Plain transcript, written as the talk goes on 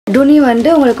Dhuni வந்து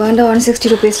உங்களுக்கு வந்து 160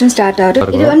 rupees ஸ்டார்ட் ஆகுது.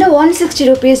 இது வந்து 160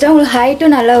 rupees தான். உங்களுக்கு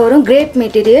ஹைட்டும் நல்லா வரும். Grape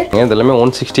material. இதெல்லாம்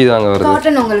 160 தாங்க வருது.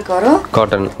 காட்டன் உங்களுக்கு வரும்.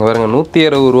 காட்டன் பாருங்க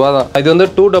 160 ரூபாய் தான். இது வந்து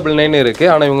 299 இருக்கு.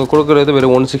 ஆனா இவங்க கொடுக்கிறது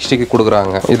வெறும் 160 க்கு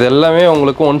கொடுக்குறாங்க. இது எல்லாமே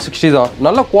உங்களுக்கு 160 தான்.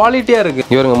 நல்ல குவாலிட்டியா இருக்கு.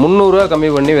 இவங்க 300 ரூபாய்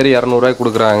கம்மி பண்ணி வெறும் 200 ரூபாய்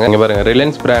கொடுக்குறாங்க. இங்க பாருங்க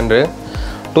ரிலையன்ஸ் பிராண்ட்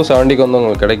 270க்கு வந்து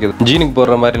உங்களுக்கு கிடைக்குது. ஜீனுக்கு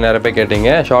போடுற மாதிரி நிறைய பேர் கேட்டீங்க.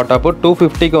 ஷார்ட் டாப்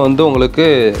 250க்கு வந்து உங்களுக்கு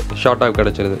ஷார்ட் டாப்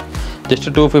கிடைச்சிருது. ஜஸ்ட்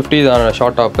 250 தான்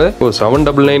ஷார்ட் டாப்பு. ஒரு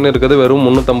 799 இருக்குது வெறும்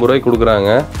 350 ரூபாய்க்கு கொடுக்குறாங்க.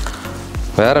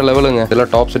 வேற லெவலுங்க.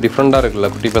 இதெல்லாம் டாப்ஸ் டிஃப்ரெண்டாக இருக்குல்ல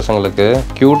குட்டி பசங்களுக்கு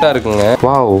க்யூட்டாக இருக்குங்க.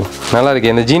 வாவ் நல்லா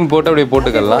இருக்கு. இந்த ஜீன் போட்டு அப்படியே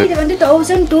போட்டுக்கலாம். இது வந்து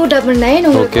 1299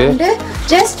 உங்களுக்கு வந்து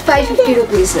ஜஸ்ட் 550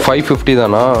 rupees. 550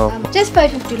 தானா? Just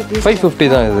 550 rupees. 550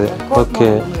 தான் இது. ஓகே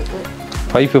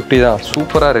 550 தான்.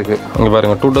 சூப்பராக இருக்குது. இங்கே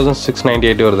பாருங்கள்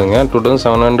 2698 வருதுங்க.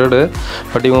 2700.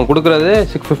 பட் இவங்க கொடுக்குறது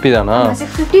 650 தானா?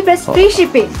 650 plus free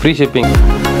shipping. Free shipping.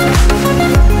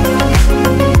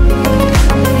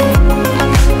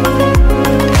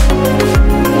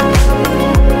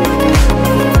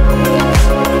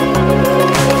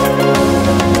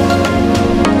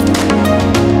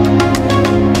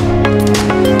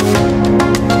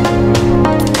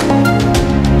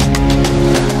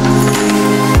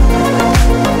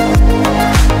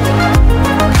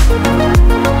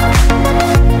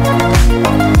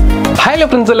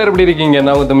 Friends எல்லாரும் எப்படி இருக்கீங்க?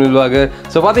 நான் தமிழ் வாக.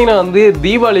 ஸோ பார்த்தீங்கன்னா வந்து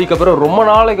தீபாவளிக்கு அப்புறம் ரொம்ப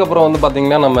நாளைக்கு அப்புறம் வந்து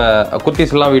பார்த்தீங்கன்னா நம்ம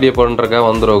குர்த்திஸ் எல்லாம் வீடியோ பண்ணுறதுக்காக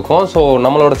வந்திருக்கோம். ஸோ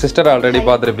நம்மளோட சிஸ்டர் ஆல்ரெடி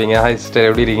பார்த்துருப்பீங்க. ஹாய் சிஸ்டர்,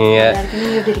 எப்படி இருக்கீங்க?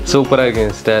 சூப்பராக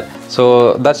இருக்குங்க sister. So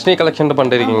Dharshini collection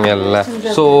பண்ணிருக்கீங்கல்ல.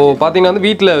 So பார்த்தீங்கன்னா வந்து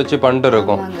வீட்டில் வச்சு பண்ணிட்டு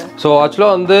இருக்கோம். ஸோ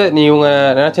ஆக்சுவலாக வந்து நீ இவங்க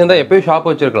நினச்சிருந்தா எப்பயும் ஷாப்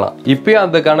வச்சுருக்கலாம். இப்போயும்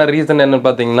அதுக்கான ரீசன் என்னன்னு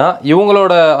பார்த்தீங்கன்னா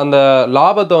இவங்களோட அந்த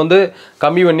லாபத்தை வந்து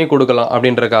கம்மி பண்ணி கொடுக்கலாம்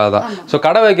அப்படின்றக்காக தான். ஸோ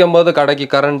கடை வைக்கும்போது கடைக்கு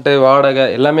கரண்ட்டு வாடகை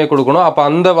எல்லாமே கொடுக்கணும். அப்போ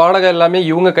அந்த வாடகை எல்லாமே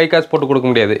இவங்க கை காசு போட்டு கொடுக்க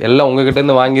முடியாது. எல்லாம்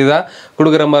உங்ககிட்டேருந்து வாங்கி தான்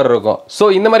கொடுக்குற மாதிரி இருக்கும். ஸோ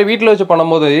இந்த மாதிரி வீட்டில் வச்சு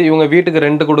பண்ணும்போது இவங்க வீட்டுக்கு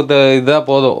ரெண்ட் கொடுத்த இதுதான்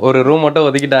போதும். ஒரு ரூம் மட்டும்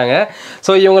ஒதுக்கிட்டாங்க.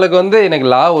 ஸோ இவங்களுக்கு வந்து எனக்கு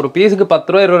ஒரு பீஸுக்கு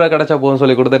 10 ரூபா 20 ரூபா கிடைச்சா போதும்னு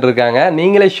சொல்லி கொடுத்துட்டு இருக்காங்க.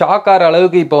 நீங்களே ஷாக் ஆகிற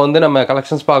அளவுக்கு இப்போ வந்து நம்ம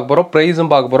கலெக்ஷன்ஸ் பார்க்க போகிறோம்,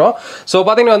 ப்ரைஸும் பார்க்க போகிறோம். ஸோ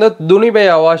பார்த்தீங்கன்னா வந்து துணி பை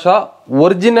அவாஷா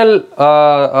ஒரிஜினல்,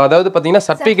 அதாவது பார்த்தீங்கன்னா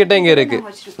சர்டிஃபிகேட்டே இங்கே இருக்குது.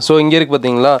 ஸோ இங்கே இருக்குது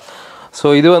பார்த்தீங்களா? ஸோ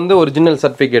இது வந்து ஒரிஜினல்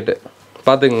சர்டிஃபிகேட்டு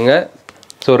பார்த்துக்குங்க.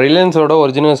 ஸோ ரிலையன்ஸோட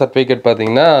ஒரிஜினல் சர்டிஃபிகேட்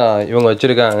பார்த்தீங்கன்னா இவங்க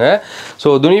வச்சுருக்காங்க. ஸோ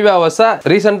துணி அவசா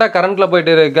ரீசெண்டாக கரண்ட்டில்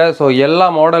போயிட்டு இருக்க. ஸோ எல்லா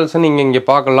மாடல்ஸும் நீங்கள் இங்கே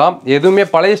பார்க்கலாம். எதுவுமே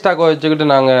பழைய ஸ்டாக்கை வச்சுக்கிட்டு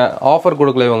நாங்கள் ஆஃபர்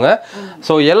கொடுக்கல இவங்க.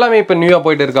 ஸோ எல்லாமே இப்போ நியூவாக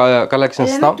போயிட்டு இருக்க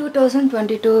கலெக்ஷன்ஸ் தான்.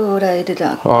 2022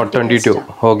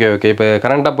 ஓகே ஓகே. இப்போ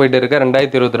கரண்ட்டாக போயிட்டு இருக்க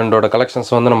 2022ஓட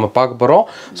கலெக்ஷன்ஸ் வந்து நம்ம பார்க்க போகிறோம்.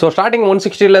 ஸோ ஸ்டார்டிங்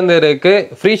 160லேருந்து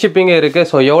இருக்குது. ஃப்ரீ ஷிப்பிங் இருக்குது.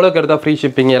 ஸோ எவ்வளோக்கு எடுத்தால் ஃப்ரீ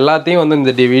ஷிப்பிங் எல்லாத்தையும் வந்து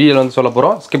இந்த வீடியோவில் வந்து சொல்ல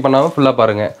போகிறோம். ஸ்கிப் பண்ணாமல் ஃபுல்லாக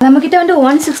பாருங்கள். நம்மக்கிட்ட வந்து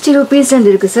 160 rupees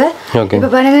இருக்கு சார். இப்போ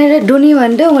பாருங்க துணி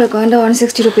வந்து உங்களுக்கு வந்து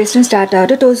 160 rupees ஸ்டார்ட்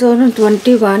ஆகுது.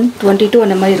 2021, 22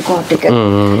 அந்த மாதிரி இருக்கும். ஆர்டிகல்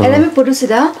எல்லாமே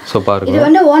புதுசுதான். இது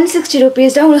வந்து 160 rupees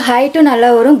தான். உங்களுக்கு ஹைட்டும் நல்லா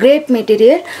வரும். Grape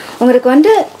material. உங்களுக்கு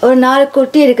வந்து ஒரு 4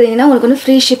 குர்த்தி எடுக்கிறீங்கன்னா உங்களுக்கு வந்து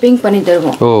ஃப்ரீ ஷிப்பிங் பண்ணி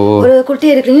தருவோம். ஒரு குர்த்தி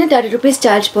எடுக்கிறீங்கன்னா 30 rupees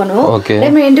சார்ஜ் பண்ணுவோம். அதே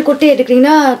 2 குர்த்தி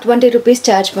எடுக்கிறீங்கன்னா 20 rupees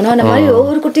சார்ஜ் பண்ணுவோம். அந்த மாதிரி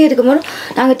ஒவ்வொரு குர்த்தி எடுக்கும்போது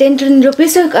நாங்கள் 10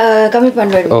 rupees கம்மி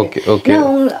பண்ணுறோம்.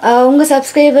 உங்க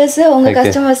சப்ஸ்கிரைபர்ஸ் உங்க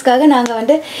கஸ்டமர்ஸ்க்காக நாங்கள்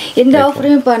வந்து எந்த ஆஃபரையும்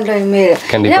பண்றோம்.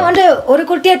 ஏன்னா வந்து ஒரு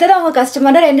குர்த்தி எடுத்தா அவங்க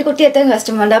கஸ்டமர், 2 குர்த்தி எடுத்தா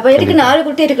கஸ்டமர். அப்ப எதுக்கு 4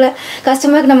 குர்த்தி எடுக்கிற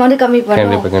கஸ்டமருக்கு நம்ம வந்து கம்மி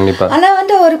பண்ணுவோம். ஆனா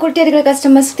வந்து ஒரு குர்த்தி எடுக்கிற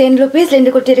கஸ்டமர்ஸ் 10 rupees,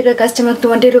 2 குர்த்தி எடுக்கிற கஸ்டமருக்கு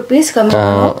 20 rupees கம்மி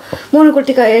பண்ணுவோம். 3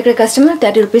 குர்த்தி எடுக்கிற கஸ்டமர்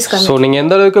 30 rupees கம்மி. சோ நீங்க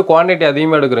எந்த அளவுக்கு குவாண்டிட்டி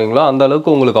அதிகமா எடுக்கறீங்களோ அந்த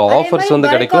அளவுக்கு உங்களுக்கு ஆஃபர்ஸ்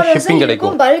வந்து கிடைக்கும், ஷிப்பிங்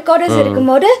கிடைக்கும். பல்க் ஆர்டர்ஸ்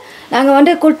இருக்கும்போது நாங்க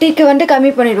வந்து குர்த்திக்கு வந்து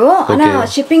கம்மி பண்ணிடுவோம். ஆனா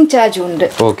ஷிப்பிங் சார்ஜ் உண்டு.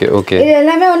 Okay okay. இது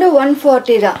எல்லாமே வந்து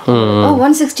 140 தான்.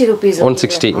 160 rupees.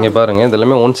 160. இங்க பாருங்க இது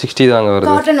எல்லாமே 160 தாங்க வருது.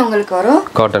 காட்டன் உங்களுக்கு வரும்.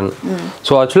 காட்டன்.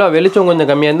 ஸோ ஆக்சுவலாக வெளிச்சம் கொஞ்சம்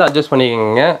கம்மியாக இருந்தால் அட்ஜஸ்ட்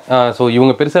பண்ணிக்கோங்க. ஸோ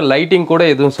இவங்க பெருசாக லைட்டிங் கூட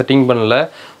எதுவும் செட்டிங் பண்ணல.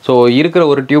 ஸோ இருக்கிற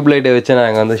ஒரு டியூப் லைட்டை வச்சு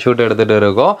நாங்கள் வந்து ஷூட் எடுத்துகிட்டு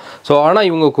இருக்கோம். ஸோ ஆனால்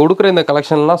இவங்க கொடுக்குற இந்த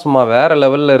கலெக்ஷன்லாம் சும்மா வேறு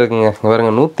லெவலில் இருக்குங்க.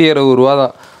 பாருங்க 160 ரூபா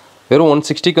தான். வெறும்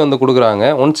 160க்கு வந்து கொடுக்குறாங்க.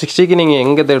 160க்கு நீங்கள்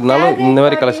எங்கே தேடினாலும் இந்த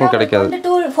மாதிரி கலெக்ஷன் கிடைக்காது.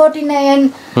 249,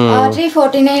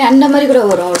 349 அந்த மாதிரி கூட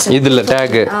வரும் இதில்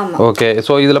டேகு. ஓகே.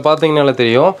 ஸோ இதில் பார்த்தீங்கன்னாலே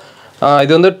தெரியும்.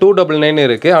 இது வந்து 299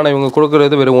 இருக்குது. ஆனால் இவங்க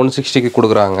கொடுக்குறது வெறும் 160க்கு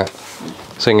கொடுக்குறாங்க.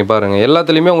 ஸோ இங்கே பாருங்கள்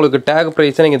எல்லாத்துலேயுமே உங்களுக்கு டேக்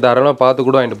ப்ரைஸை நீங்கள் தாராளமாக பார்த்து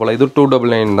கூட வாங்கிட்டு போகலாம். இது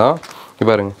 299 தான். இங்கே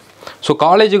பாருங்கள். ஸோ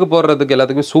காலேஜுக்கு போடுறதுக்கு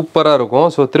எல்லாத்துக்குமே சூப்பராக இருக்கும்.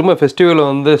 ஸோ திரும்ப ஃபெஸ்டிவல்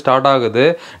வந்து ஸ்டார்ட் ஆகுது.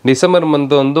 டிசம்பர்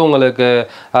மந்த் வந்து உங்களுக்கு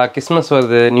கிறிஸ்மஸ்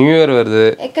வருது, நியூ இயர் வருது.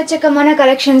 எக்கச்சக்கமான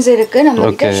கலெக்ஷன்ஸ் இருக்குது.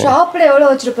 நம்ம ஷாப்பில் எவ்வளோ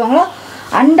வச்சுருப்பாங்களோ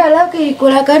அந்த அளவுக்கு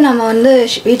ஈக்குவலாக நம்ம வந்து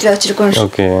வீட்டில் வச்சுருக்கோம்.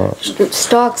 ஓகே.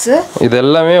 ஸ்டாக்ஸு இது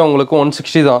எல்லாமே உங்களுக்கு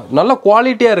 160 தான். நல்ல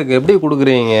குவாலிட்டியாக இருக்குது. எப்படி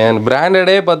கொடுக்குறீங்க?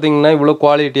 பிராண்டடே பார்த்தீங்கன்னா இவ்வளோ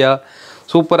குவாலிட்டியாக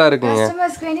சூப்பரா இருக்குங்க.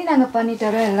 கஸ்டமர்ஸ்க்கு வேண்டி நாங்க பண்ணி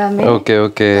தரோம் எல்லாமே. Okay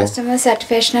okay. கஸ்டமர்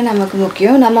சாட்டிஸ்ஃபேக்ஷன் நமக்கு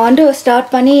முக்கியம். நம்ம வந்து ஸ்டார்ட்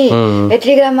பண்ணி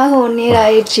வெற்றிகரமாக 1 year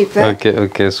ஆயிடுச்சு இப்போ. ஓகே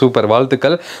ஓகே சூப்பர்,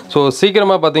 வாழ்த்துக்கள். ஸோ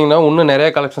சீக்கிரமா பார்த்தீங்கன்னா இன்னும் நிறைய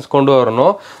கலெக்ஷன்ஸ் கொண்டு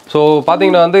வரணும். ஸோ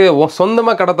பார்த்தீங்கன்னா வந்து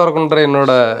சொந்தமாக கடை திறக்கணுன்ற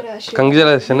என்னோட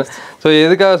கங்க்ராச்சுலேஷன். ஸோ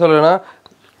எதுக்காக சொல்லுன்னா,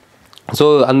 ஸோ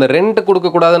அந்த ரெண்ட்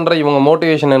கொடுக்கக்கூடாதுன்ற இவங்க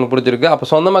மோட்டிவேஷன் எனக்கு பிடிச்சிருக்கு. அப்போ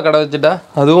சொந்தமாக கடை வச்சுட்டா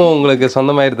அதுவும் உங்களுக்கு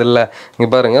சொந்தமாயிருது இல்லை. இங்கே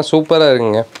பாருங்கள் சூப்பராக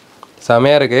இருக்குங்க,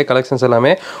 செமையாக இருக்குது. கலெக்ஷன்ஸ்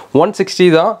எல்லாமே 160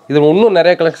 தான். இது இன்னும்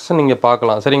நிறைய கலெக்ஷன் நீங்கள்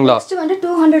பார்க்கலாம். சரிங்களா? நெக்ஸ்ட் வந்து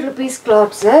 200 rupees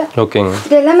clothes. ஓகேங்க.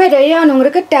 இது எல்லாமே ரயான்.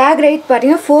 உங்களுக்கு டேக் ரேட்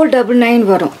பார்த்தீங்கன்னா 499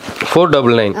 வரும்.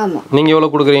 499. ஆமாம். நீங்கள்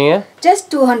எவ்வளோ கொடுக்குறீங்க?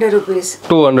 Just 200 rupees.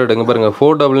 200. இங்கே பாருங்கள்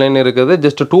 499 இருக்குது,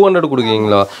 ஜஸ்ட் 200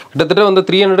 கொடுக்குறீங்களா? கிட்டத்தட்ட வந்து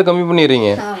 300 கம்மி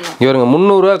பண்ணிடுறீங்க. இவருங்க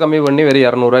 300 கம்மி பண்ணி வெறும்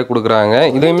 200 கொடுக்குறாங்க.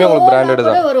 இதுவுமே உங்களுக்கு பிராண்டட்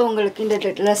தான் வரும் உங்களுக்கு இந்த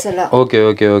ட்ரெஸ் எல்லாம். Okay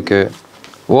okay okay.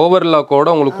 ஓவர்லாக்கோட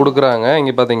உங்களுக்கு கொடுக்குறாங்க.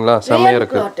 இங்கே பார்த்தீங்களா செம்மையாக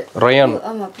இருக்குது. ரயான்.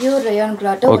 ஆமாம், பியூர் ரயான்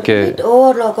கிளாத். ஓகே.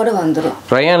 ஓவர்லாக்கோட வந்துடும்.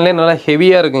 ரயான்லேயே நல்லா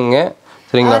ஹெவியாக இருக்குங்க.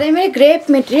 சரிங்களா? அதே மாதிரி grape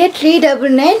material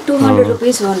 399, 200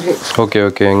 rupees only. Okay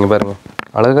okay. இங்கே பாருங்கள்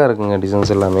அழகாக இருக்குங்க,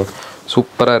 டிசைன்ஸ் எல்லாமே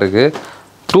சூப்பராக இருக்குது.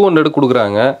 200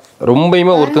 கொடுக்குறாங்க.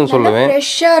 ரொம்பயுமே ஒருத்தன்னு சொல்லுவேன்.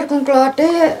 ஃப்ரெஷ்ஷாக இருக்கும் கிளாத்.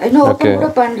 இன்னும் ஓப்பன் கூட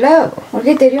பண்ணல.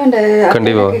 உங்களுக்கே தெரியும் அந்த.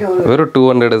 கண்டிப்பாக வெறும்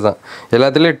 200 தான்.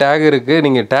 எல்லாத்துலேயும் டேக் இருக்குது.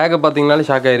 நீங்கள் டேக்கை பார்த்தீங்கனாலே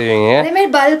ஷாக் ஆயிடுவீங்க. அதே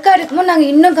மாதிரி பல்காக இருக்கும்போது நாங்கள்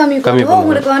இன்னும் கம்மி பண்ணுவோம்.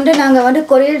 உங்களுக்கு வந்து நாங்கள் வந்து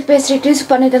கொரியர் ஃபெசிலிட்டிஸ்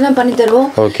பண்ணி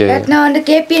தருவோம். ஓகே. நான் வந்து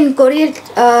கேபிஎன் கொரியர்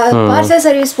பார்சல்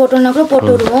சர்வீஸ் போட்டோம்னா கூட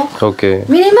போட்டு விடுவோம். ஓகே.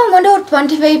 மினிமம் வந்து ஒரு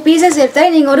 25 pieces எடுத்தாலே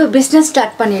நீங்கள் ஒரு பிஸ்னஸ்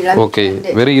ஸ்டார்ட் பண்ணிடலாம். ஓகே.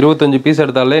 வெறும் 25 பீஸ்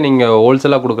எடுத்தாலே நீங்கள்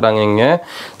ஹோல்சேலாக கொடுக்குறாங்க இங்கே.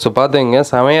 ஸோ பார்த்துங்க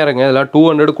செமையாக இருக்குங்க. இதெல்லாம்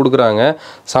 200 கொடுக்குறாங்க.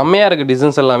 செம்மையாக இருக்குது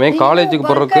டிசைன்ஸ் எல்லாமே. காலேஜுக்கு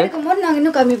போகிறதுக்கு நாங்கள்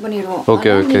இன்னும் கம்மி பண்ணிடுவோம். Okay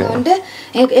okay. வந்து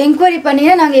என்கொயரி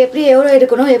பண்ணினா நாங்கள் எப்படி எவ்வளோ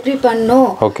எடுக்கணும், எப்படி பண்ணணும்,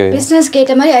 ஓகே, பிஸ்னஸ்க்கு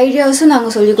ஏற்ற மாதிரி ஐடியாஸும்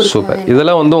நாங்கள் சொல்லி கொடுப்போம். சூப்பர்.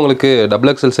 இதெல்லாம் வந்து உங்களுக்கு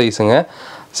XXL சைஸுங்க.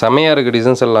 செம்மையாக இருக்குது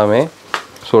டிசைன்ஸ் எல்லாமே.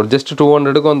 ஸோ ஜஸ்ட்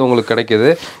 200க்கு வந்து உங்களுக்கு கிடைக்கிது.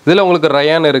 இதில் உங்களுக்கு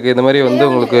ரயான் இருக்குது, இந்த மாதிரி வந்து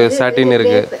உங்களுக்கு சாட்டின்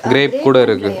இருக்குது, கிரேப் கூட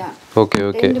இருக்குது. ஓகே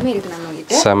ஓகே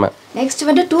செம. நெக்ஸ்ட்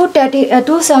வந்து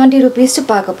 270 rupees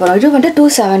பார்க்க போகிறோம். இது வந்து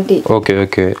 270. Okay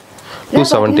okay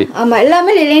 270. ஆமாம்,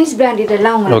 எல்லாமே ரிலையன்ஸ் பிராண்ட்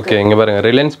இதெல்லாம் உங்களுக்கு. ஓகே. இங்கே பாருங்கள்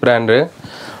ரிலையன்ஸ் பிராண்டு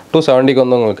 270க்கு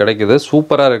வந்து உங்களுக்கு கிடைக்குது.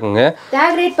 சூப்பராக இருக்குங்க.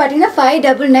 டேக் ரேட் பார்த்தீங்கன்னா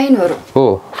 599 வரும். ஓ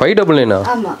 599.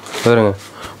 ஆமாம் பாருங்க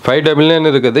 599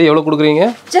 இருக்குது. எவ்வளோ கொடுக்குறீங்க?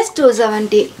 ஜஸ்ட்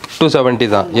 270.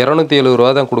 270 தான். 270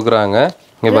 ரூபா தான் கொடுக்குறாங்க.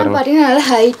 இங்கே பாருங்க பார்த்தீங்கன்னா நல்லா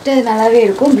ஹைட்டு நல்லாவே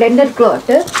இருக்கும். பிளெண்டட்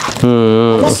கிளாத்து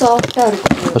நல்லா சாஃப்டாக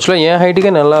இருக்கும். ஆக்சுவலாக என்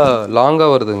ஹைட்டுக்கே நல்லா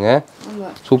லாங்காக வருதுங்க.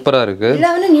 சூப்பராக இருக்கு.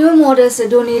 இதெல்லாம் வந்து நியூ மாடல்ஸ்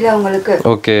டூனில உங்களுக்கு.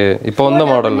 ஓகே. இப்போ வந்த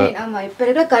மாடல். ஆமா, இப்போ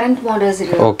இருக்க கரண்ட் மாடல்ஸ்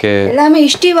இருக்கு. ஓகே. எல்லாமே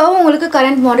இஷ்டிவாவும் உங்களுக்கு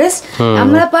கரண்ட் மாடல்ஸ்.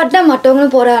 நம்மள பார்த்து தான்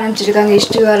மற்றவங்களும் போட ஆரம்பிச்சிருக்காங்க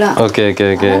இஷ்டிவாலாம். Okay okay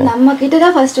okay. நம்ம கிட்ட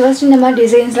தான் ஃபர்ஸ்ட் இந்த மாதிரி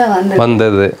டிசைன்ஸ்லாம்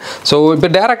வந்தது. ஸோ இப்போ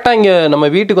டேரெக்டாக இங்கே நம்ம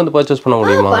வீட்டுக்கு வந்து பர்ச்சேஸ் பண்ண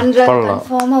முடியுமா? பண்ணலாம்.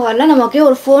 கன்ஃபார்மாக வரலாம். நமக்கே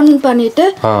ஒரு ஃபோன் பண்ணிட்டு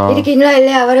இருக்கீங்களா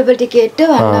இல்லை அவைலபிலிட்டி கேட்டு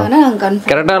வந்தாங்கன்னா நாங்கள்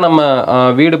கன்ஃபார்ம். கரெக்டாக நம்ம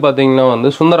வீடு பார்த்தீங்கன்னா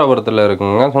வந்து சுந்தரபுரத்தில்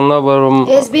இருக்குங்க. சுந்தரபுரம்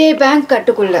SBI பேங்க்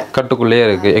கட்டுக்குள்ளே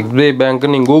இருக்கு. SBI பேங்க்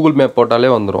நீங்க கூகுள் மேப் போட்டாலே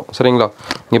வந்துரும். சரிங்களா?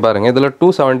 இங்க பாருங்க இதுல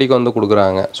 270க்கு வந்து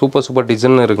கொடுக்குறாங்க. சூப்பர் சூப்பர்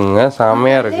டிசைன் இருக்குங்க.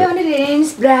 செமையா இருக்கு. வந்து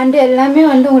ரிலையன்ஸ் பிராண்ட் எல்லாமே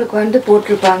வந்து உங்களுக்கு வந்து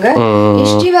போட்டுருப்பாங்க.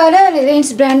 இஷ்டிவால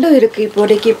ரிலையன்ஸ் பிராண்டும் இருக்கு.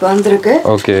 இப்போதைக்கு இப்போ வந்திருக்கு.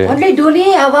 ஓகே. ஒன்லி துனி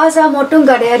அவாசா மட்டும்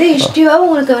கிடையாது. இஷ்டிவாவும்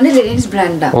உங்களுக்கு வந்து ரிலையன்ஸ்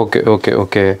பிராண்ட் தான். Okay okay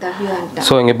okay.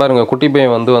 ஸோ இங்க பாருங்க குட்டி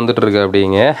பையன் வந்துட்டு இருக்கு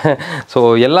அப்படிங்க. ஸோ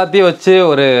எல்லாத்தையும் வச்சு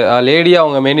ஒரு லேடியா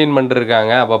அவங்க மெயின்டைன் பண்ணிட்டு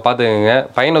இருக்காங்க. அப்போ பார்த்துக்கோங்க.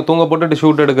 பையனை தூங்க போட்டுட்டு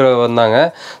ஷூட் எடுக்கிற வந்தாங்க.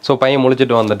 ஸோ பையன்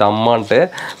முழிச்சிட்டு வந்துட்டு அம்மான்ட்டு.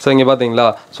 ஸோ இங்கே பார்த்தீங்களா?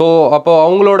 ஸோ அப்போ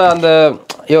அவங்களோட அந்த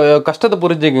கஷ்டத்தை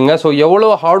புரிஞ்சுக்குங்க. ஸோ எவ்வளோ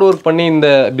ஹார்ட் ஒர்க் பண்ணி இந்த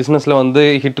பிஸ்னஸில் வந்து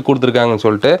ஹிட் கொடுத்துருக்காங்கன்னு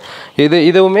சொல்லிட்டு.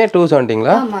 இதுவுமே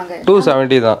 270ங்களா?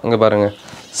 270 தான். இங்கே பாருங்கள்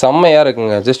செம்மையாக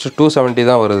இருக்குங்க. ஜஸ்ட் 270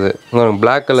 தான் வருது. இங்கே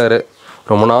பிளாக் கலரு.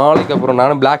 ரொம்ப நாளைக்கு அப்புறம்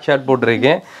நானும் பிளாக் ஷர்ட்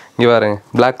போட்டிருக்கேன். இங்கே பாருங்க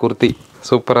பிளாக் குர்த்தி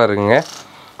சூப்பராக இருக்குங்க.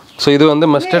 ஸோ இது வந்து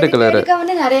மஸ்டர்ட் கலர்.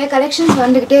 வந்து நிறைய கலெக்ஷன்ஸ்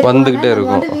வந்துகிட்டே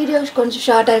இருக்கும். அந்த வீடியோஸ் கொஞ்சம்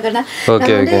ஷார்ட்டா இருக்கனா.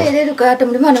 Okay okay. எது காட்ட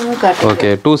முடியுமோ நம்ம காட்டுறோம். ஓகே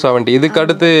 270. இதுக்கு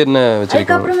அடுத்து என்ன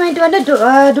வச்சிருக்கீங்க? அப்புறமேட்டு வந்து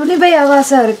துனி பை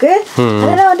அவாசா இருக்கு.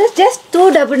 அதெல்லாம் வந்து ஜஸ்ட்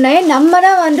 299. நம்ம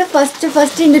தான் வந்து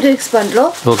ஃபர்ஸ்ட் இன்ட்ரோடியூஸ்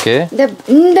பண்றோம். ஓகே.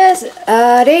 இந்த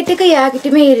ரேட்டுக்கு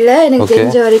யார்கிட்டயுமே இல்ல எனக்கு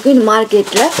தெரிஞ்ச வரைக்கும் இந்த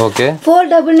மார்க்கெட்ல. ஓகே.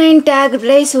 499 டேக்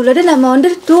பிரைஸ் உள்ளது நம்ம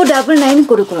வந்து 299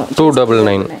 கொடுக்கணும்.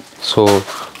 299. So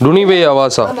துனி by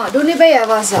Avaasa. ஆமா துனி பை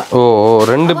அவாசா. ஓ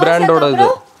ரெண்டு பிராண்டோட இது.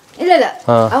 இல்ல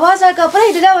அவாசாக்கு அப்புறம்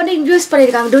இதுதான் வந்து இன்ட்ரோடியூஸ்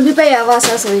பண்ணிருக்காங்க துனி பை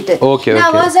அவாசா சொல்லிட்டு. Okay okay.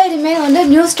 அவாசா இனிமே வந்து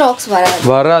நியூ ஸ்டாக்ஸ்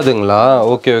வராதுங்களா?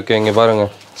 Okay okay. இங்க பாருங்க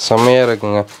செம்மையா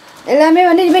இருக்குங்க. எல்லாமே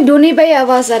வந்து இனிமே துனி பை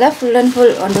அவாசா தான் ஃபுல் அண்ட்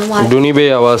ஃபுல் வந்து துனி பை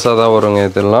அவாசா தான் வருங்க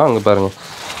இதெல்லாம். அங்க பாருங்க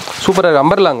சூப்பரா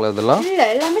அம்பர்லாங்களா இதெல்லாம்? இல்ல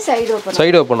எல்லாமே சைடு ஓபன்.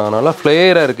 சைடு ஓபன் ஆனால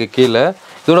ஃப்ளேயரா இருக்கு கீழே.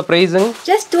 இதோட பிரைஸுங்க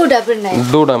just 299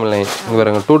 299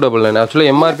 பாருங்க 299 एक्चुअली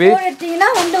MRP 4 எடுத்தீங்கன்னா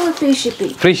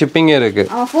உங்களுக்கு ஃப்ரீ ஷிப்பிங் இருக்கு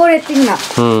 4 எடுத்தீங்கன்னா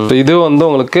இது வந்து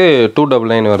உங்களுக்கு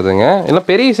 299 வருதுங்க இல்ல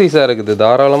பெரிய சைஸா இருக்குது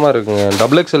தாராளமா இருக்குங்க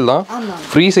டபுள் எக்ஸ்எல் தான்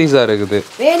ஃப்ரீ சைஸா இருக்குது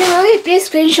வேணும்னா ப்ளீஸ்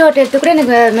ஸ்கிரீன்ஷாட் எடுத்து கூட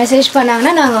எனக்கு மெசேஜ்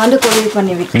பண்ணாங்கன்னா நாங்க வந்து கொரியர்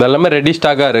பண்ணி விட்டுறோம் இதெல்லாம் ரெடி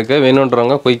ஸ்டாக்கா இருக்கு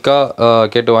வேணும்ன்றவங்க குயிக்கா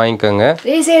கேட்டு வாங்கிக்கோங்க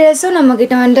ரீசேலர்ஸும் நம்ம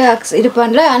கிட்ட வந்து இது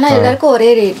பண்ணல ஆனா எல்லாருக்கும்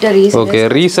ஒரே ரேட் ஓகே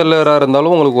ரீசெல்லரா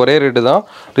இருந்தாலும் உங்களுக்கு ஒரே ரேட் தான்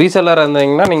ரீசெல்லரா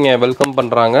இருந்தீங்கன்னா நீங்க வெல்கம்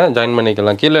பண்றாங்க ஜாயின்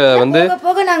பண்ணிக்கலாம் கீழ வந்து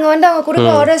போக நாங்க வந்து அவங்க கொடுக்க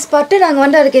ஆர்டர்ஸ் பார்த்து நாங்க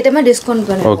வந்து அதுக்கு ஏத்த மாதிரி டிஸ்கவுண்ட்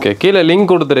பண்ணுவோம் ஓகே கீழ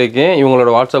லிங்க் கொடுத்துருக்கேன்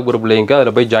இவங்களோட வாட்ஸ்அப் குரூப் லிங்க்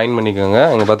அதுல போய் ஜாயின் பண்ணிக்கோங்க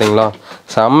அங்க பாத்தீங்களா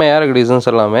செம்மையா இருக்கு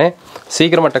டிசைன்ஸ் எல்லாமே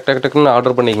சீக்கிரமா டக்குன்னு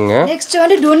ஆர்டர் பண்ணிக்கோங்க நெக்ஸ்ட்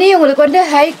வந்து துணி உங்களுக்கு வந்து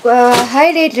ஹை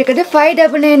ரேட் இருக்குது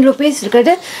 599 rupees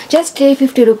இருக்குது ஜஸ்ட்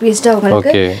 350 rupees தான்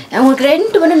உங்களுக்கு உங்களுக்கு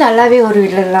ரெண்ட் வந்து நல்லாவே ஒரு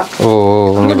இல்லலாம்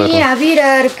துணி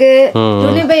அவீரா இருக்கு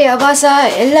துணி பை அவாசா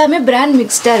எல்லாமே பிராண்ட்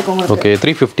மிக்ஸ்டா இருக்கு உங்களுக்கு ஓகே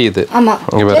 350 இது ஆமா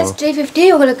ஜஸ்ட் 350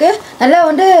 உங்களுக்கு நல்லா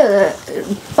வந்து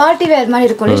பார்ட்டி வேர் மாதிரி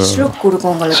இருக்கும் ரிச் லுக்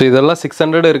கொடுக்கும் உங்களுக்கு சோ இதெல்லாம்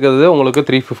 600 இருக்குது உங்களுக்கு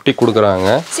 350 கொடுக்கறாங்க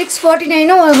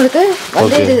 649 உங்களுக்கு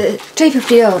வந்து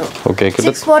 350 வரும் ஓகே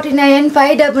 649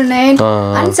 599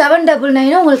 and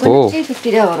 799 உங்களுக்கு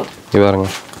 350 தான் வரும் இது பாருங்க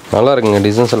நல்லா இருக்குங்க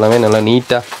டிசைன்ஸ் எல்லாமே நல்லா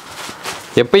நீட்டா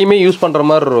எப்பயுமே யூஸ் பண்ற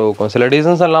மாதிரி இருக்கும் சில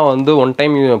டிசைன்ஸ் எல்லாம் வந்து ஒன்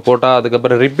டைம் போட்டா அதுக்கு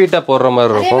அப்புறம் ரிப்பீட்டா போடுற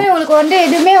மாதிரி இருக்கும் அதே உங்களுக்கு வந்து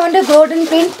எதுமே வந்து கோல்டன்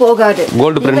பிரிண்ட் போகாது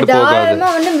கோல்ட் பிரிண்ட் போகாது தாராளமா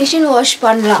வந்து மெஷின் வாஷ்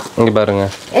பண்ணலாம் இங்க பாருங்க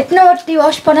எத்தனை வாட்டி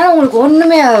வாஷ் பண்ணாலும் உங்களுக்கு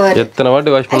ஒண்ணுமே ஆகாது எத்தனை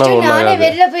வாட்டி வாஷ் பண்ணாலும் ஒண்ணுமே ஆகாது நானே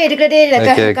வெளிய போய் எடுக்கறதே இல்ல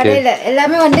கடையில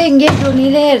எல்லாமே வந்து இங்கே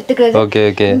துணியிலே எடுத்துக்கிறது ஓகே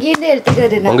ஓகே இங்கே இருந்து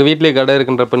எடுத்துக்கிறது உங்க வீட்லயே கடை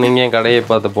இருக்குன்றப்ப நீங்க ஏன் கடையை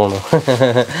பார்த்து போணும்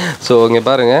சோ இங்க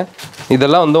பாருங்க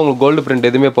இதெல்லாம் வந்து உங்களுக்கு கோல்ட்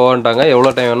பிரிண்ட் எதுமே போகண்டாங்க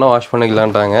எவ்வளவு டைம் வேணா வாஷ்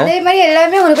பண்ணிக்கலாம்ட்டாங்க அதே மாதிரி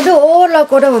எல்லாமே உங்களுக்கு வந்து ஓவர்லாக்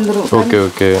கூட வந்துரும் ஓகே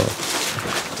ஓகே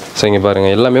சரிங்க பாருங்க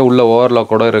எல்லாமே உள்ள ஓவர்லாக்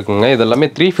கூட இருக்குங்க இதெல்லாம்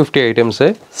 350 ஐட்டம்ஸ்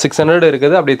 600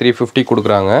 இருக்குது அப்படியே 350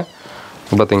 கொடுக்குறாங்க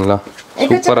பாத்தீங்களா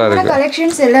சூப்பரா இருக்கு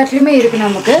கலெக்ஷன்ஸ் எல்லாத்துலயுமே இருக்கு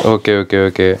நமக்கு ஓகே ஓகே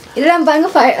ஓகே இதெல்லாம் பாருங்க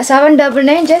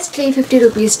 799 just 350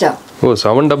 rupees தான் ஓ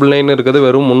 799 இருக்குது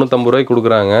வெறும் 350 ரூபாய்க்கு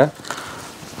கொடுக்குறாங்க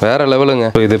வேற லெவலுங்க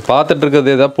இது பார்த்துட்டு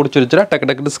இருக்கிறது ஏதாவது பிடிச்சிருச்சுனா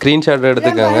டக்கு ஸ்கிரீன்ஷாட்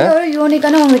எடுத்துக்கோங்க ஒரு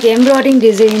யூனிக்கான உங்களுக்கு எம்ப்ராய்டிங்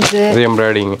டிசைன்ஸ்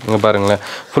எம்ப்ராய்டிங் இங்க பாருங்களேன்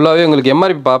ஃபுல்லாவே உங்களுக்கு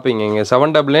எம்ஆர்பி பாப்பீங்க இங்க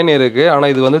 799 இருக்கு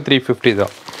ஆனா இது வந்து 350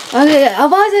 தான் அது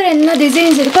அவாசர் என்ன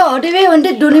டிசைன்ஸ் இருக்கோ அதுவே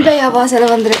வந்து துணி பை அவாசல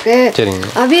வந்திருக்கு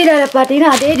சரிங்க அவீரால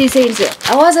பாத்தீங்கன்னா அதே டிசைன்ஸ்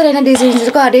அவாசர் என்ன டிசைன்ஸ்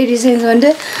இருக்கோ அதே டிசைன்ஸ்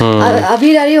வந்து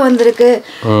அவீராலயும் வந்திருக்கு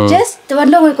ஜஸ்ட்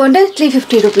வந்து உங்களுக்கு வந்து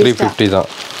 350 rupees 350 தான்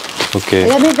ஓகே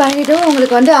எல்லாமே பண்ணிட்டு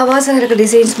உங்களுக்கு வந்து அவாசம் இருக்க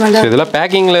டிசைன்ஸ் பண்ணலாம் இதெல்லாம்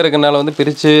பேக்கிங்ல இருக்கனால வந்து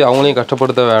பிரிச்சு அவங்களையும்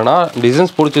கஷ்டப்படுத்த வேணாம்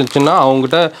டிசைன்ஸ் பிடிச்சிருச்சுன்னா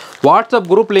அவங்ககிட்ட வாட்ஸ்அப்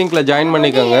குரூப் லிங்க்ல ஜாயின்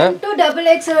பண்ணிக்கோங்க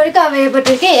XXL வரைக்கும் அவைலபிள்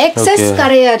இருக்கு எக்ஸஸ்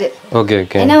கிடையாது ஓகே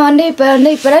ஓகே ஏன்னா வந்து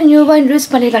இப்பதான் நியூவா இன்ட்ரோடியூஸ்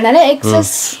பண்ணிருக்கனால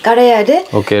எக்ஸஸ் கிடையாது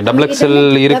ஓகே XXL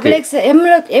இருக்கு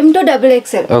M to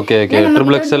XXL okay okay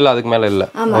XXL அதுக்கு மேல இல்ல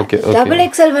ஓகே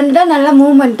XXL வந்து நல்ல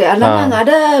மூவ்மெண்ட் அதனால நாங்க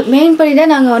அத மெயின் பண்ணி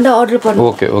தான் நாங்க வந்து ஆர்டர்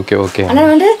பண்ணுவோம் ஓகே ஓகே ஓகே அதனால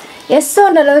வந்து எஸ்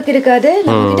அந்த அளவுக்கு இருக்காது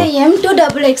நம்மகிட்ட M to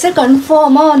XXL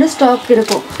கன்ஃபார்மா வந்து ஸ்டாக்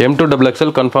இருக்கும் M to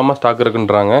XXL கன்ஃபார்மா ஸ்டாக்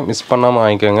இருக்குன்றாங்க மிஸ் பண்ணாம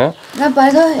வாங்கிக்கோங்க நான்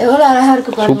பாருங்க எவ்வளவு அழகா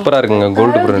இருக்கு பாருங்க சூப்பரா இருக்குங்க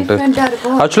கோல்ட் பிரிண்ட்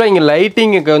ஆக்சுவலா இங்க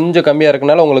லைட்டிங் கொஞ்சம் கம்மியா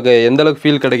இருக்கனால உங்களுக்கு எந்த அளவுக்கு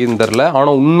ஃபீல் கிடைக்குதுன்னு தெரியல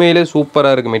ஆனா உண்மையிலே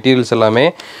சூப்பரா இருக்கு மெட்டீரியல்ஸ் எல்லாமே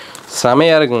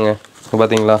செமையா இருக்குங்க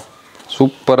பாத்தீங்களா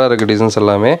சூப்பரா இருக்கு டிசைன்ஸ்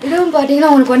எல்லாமே இதுவும் பாத்தீங்கன்னா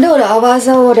உங்களுக்கு வந்து ஒரு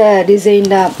அவாசாவோட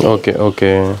டிசைன் தான் ஓகே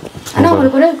ஓகே ஆனா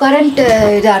உங்களுக்கு வந்து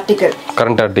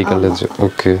கரண்ட் ஆர்டிகல் இது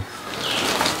ஓகே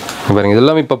பாருங்க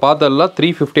இதெல்லாம் இப்போ பார்த்ததெல்லாம்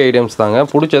 350 ஐட்டம்ஸ் தாங்க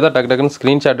பிடிச்சதா டக்குன்னு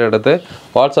ஸ்க்ரீன்ஷாட் எடுத்து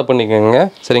வாட்ஸ்அப் பண்ணிக்கோங்க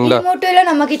சரிங்களா மட்டும் இல்லை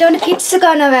நம்ம கிட்ட வந்து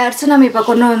கிட்ஸுக்கான வேர்ஸ் நம்ம இப்போ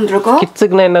கொண்டு வந்திருக்கோம்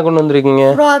கிட்ஸுக்குன்னா என்ன கொண்டு வந்திருக்கீங்க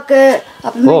ஃப்ராக்கு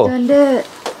அப்புறமே வந்து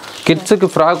கிட்ஸுக்கு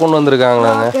ஃப்ராக் கொண்டு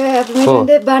வந்திருக்காங்களாங்க அப்புறமே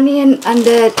வந்து பனியன் அந்த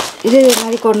இது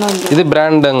மாதிரி கொண்டு வந்து இது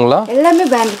பிராண்டுங்களா எல்லாமே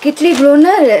பிராண்ட் கிட்லி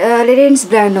ப்ளூன்னு ரிலையன்ஸ்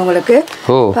பிராண்ட் உங்களுக்கு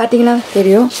பார்த்தீங்கன்னா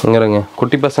தெரியும் இங்கங்க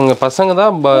குட்டி பசங்க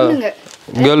தான்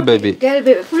girl baby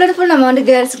full and full நம்ம வந்து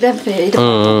கேர்ள்ஸ்க்கு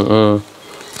தான்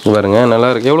பாருங்க நல்லா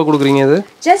இருக்கு எவ்வளவு கொடுக்குறீங்க இது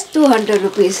ஜஸ்ட் 200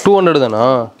 rupees 200 தானா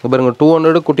பாருங்க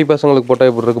 200 குட்டி பசங்களுக்கு போட்டா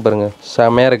எப்படி இருக்கு பாருங்க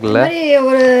செமையா இருக்குல்ல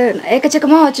ஒரு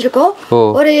ஏக்கச்சக்கமா வச்சிருக்கோம்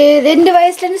ஒரு 2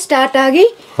 வயசுல இருந்து ஸ்டார்ட் ஆகி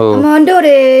நம்ம வந்து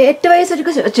ஒரு 8 வயசு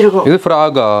வரைக்கும் வச்சிருக்கோம் இது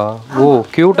ஃப்ராகா ஓ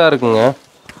கியூட்டா இருக்குங்க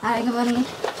இங்க பாருங்க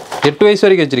 8 வயசு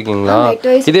வரைக்கும் வச்சிருக்கீங்களா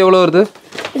இது எவ்வளவு வருது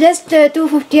ஜஸ்ட்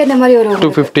 250 அந்த மாதிரி வரும்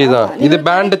 250 தான் இது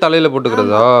பேண்ட் தலையில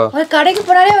போட்டுக்கிறதா ஒரு கடைக்கு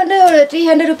போனாலே வந்து ஒரு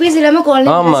 300 rupees இல்லாம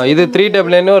குவாலிட்டி ஆமா இது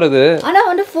 399 வருது ஆனா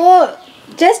வந்து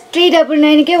ஜஸ்ட்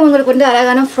 399 கே உங்களுக்கு வந்து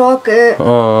அழகான ஃப்ராக்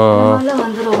நல்லா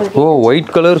வந்துரும் உங்களுக்கு ஓ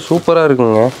ஒயிட் கலர் சூப்பரா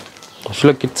இருக்குங்க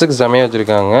ஆக்சுவலா கிட்ஸ்க்கு செமையா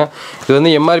வச்சிருக்காங்க இது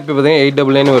வந்து எம்ஆர்பி பாத்தீங்கன்னா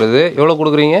 899 வருது எவ்வளவு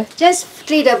கொடுக்குறீங்க ஜஸ்ட்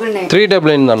 399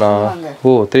 399 தானா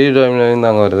ஓ 399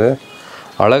 தாங்க வருது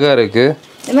அழகா இருக்கு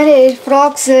இந்த மாதிரி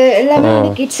ஃப்ராக்ஸ் எல்லாமே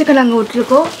வந்து கிட்ஸுக்கு நாங்கள்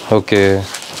விட்டுருக்கோம். ஓகே,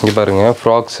 இங்கே பாருங்க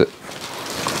ஃப்ராக்ஸ்.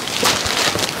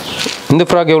 இந்த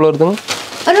ஃப்ராக் எவ்வளோ வருதுங்க?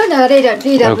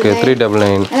 ஓகே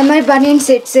 399. அந்த மாதிரி பனியன்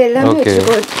செட்ஸ் எல்லாமே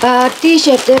வச்சிருக்கோம்.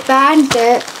 T-shirt, pant,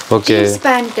 okay jeans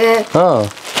pant.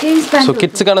 Jeans so pant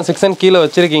கிட்ஸுக்கான section கீழே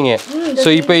வச்சிருக்கீங்க. ஸோ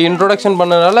இப்போ இன்ட்ரோடக்ஷன்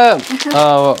பண்ணனால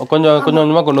கொஞ்சம்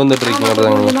கொஞ்சமாக கொண்டு வந்துட்டு இருக்கீங்க.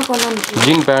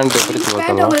 ஜீன் பேண்ட் பிடிச்சி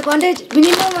பார்த்தலாம். உங்களுக்கு வந்து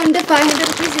மினிமம் வந்து 500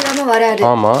 rupees இல்லாமல் வராது.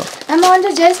 ஆமாம், நம்ம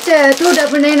வந்து ஜஸ்ட்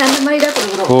 299 அந்த மாதிரி தான்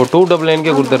கொடுக்குறோம். ஓ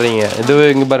 299 கொடுத்துட்றீங்க.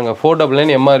 இது இங்கே பாருங்கள்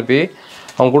 499 எம்ஆர்பி.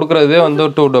 அவங்க கொடுக்குறதே வந்து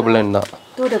 299 தான்.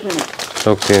 299.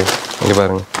 ஓகே, இங்கே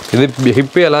பாருங்க இது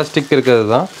ஹிப் எலாஸ்டிக் இருக்கிறது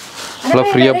தான். ஃபுல்லா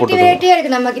ஃப்ரீயா போட்டுக்கலாம்.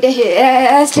 இருக்கு நம்ம கிட்ட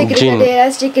எலாஸ்டிக் இருக்கு,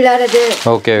 எலாஸ்டிக் இல்லாதது.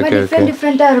 ஓகே ஓகே ஓகே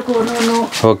டிஃபரண்டா இருக்கு ஒவ்வொரு.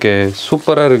 ஓகே,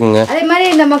 சூப்பரா இருக்குங்க. அதே மாதிரி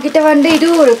நம்ம கிட்ட வந்து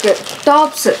இதுவும் இருக்கு,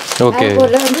 டாப்ஸ். ஓகே,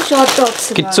 அதுல வந்து short tops,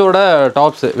 கிட்ஸோட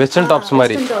tops, western tops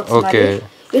மாதிரி. ஓகே,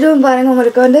 இதுவும் பாருங்க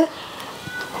உங்களுக்கு வந்து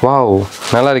வாவ்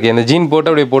நல்லா இருக்கு. இந்த ஜீன் போட்டு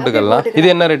அப்படியே போட்டுக்கலாம். இது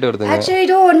என்ன ரேட் வருதுங்க? ஆக்சுவலி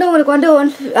இது வந்து உங்களுக்கு வந்து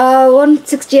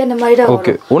 160 அந்த மாதிரி தான்.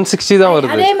 ஓகே 160 தான்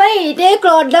வருது. அதே மாதிரி இதே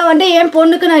கிளாத் தான் வந்து என்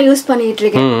பொண்ணுக்கு நான் யூஸ் பண்ணிட்டு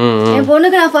இருக்கேன். என்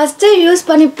பொண்ணுக்கு நான் ஃபர்ஸ்ட் யூஸ்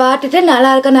பண்ணி பார்த்துட்டு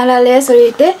நல்லா இருக்கா நல்லா இல்லையா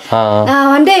சொல்லிட்டு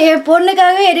நான் வந்து என்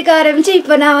பொண்ணுக்காகவே எடுக்க ஆரம்பிச்சு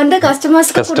இப்போ நான் வந்து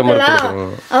கஸ்டமர்ஸ்க்கு கொடுக்கலாம்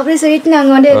அப்படி சொல்லிட்டு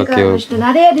நாங்கள் வந்து எடுக்க ஆரம்பிச்சிட்டோம்.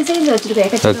 நிறைய டிசைன்ஸ்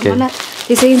வச்சிருக்கேன்,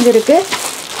 டிசைன்ஸ் இருக்கு.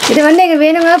 இது வந்து எங்க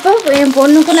வேணுங்க. இப்போ என்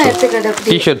பொண்ணுக்கும் நான் எடுத்துக்கிறேன்.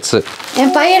 டி-ஷர்ட்ஸ்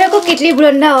என் பையனுக்கும் கிட்லி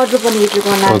புலன் தான் ஆர்டர் பண்ணிட்டு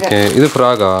இருக்கோம் நாங்க. ஓகே, இது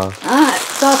ஃப்ராகா?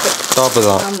 டாப்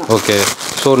தான். ஓகே,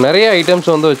 ஸோ நிறைய ஐட்டம்ஸ்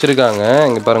வந்து வச்சிருக்காங்க.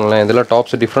 இங்கே பாருங்களேன், இதெல்லாம்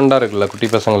டாப்ஸ் டிஃப்ரெண்டாக இருக்குல்ல, குட்டி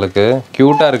பசங்களுக்கு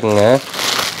க்யூட்டாக இருக்குங்க.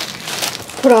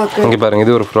 இங்கே பாருங்க,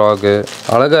 இது ஒரு ஃப்ராக்கு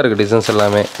அழகாக இருக்குது. டிசைன்ஸ்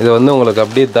எல்லாமே இது வந்து உங்களுக்கு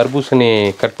அப்படியே தர்பூசணி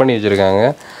கட் பண்ணி வச்சுருக்காங்க.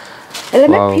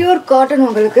 எல்லாமே பியூர் காட்டன்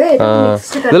உங்களுக்கு.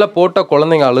 இதெல்லாம் போட்டால்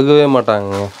குழந்தைங்க அழுகவே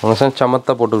மாட்டாங்க. அவங்க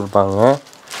சமத்தாக போட்டு இருப்பாங்க.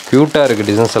 க்யூட்டாக இருக்குது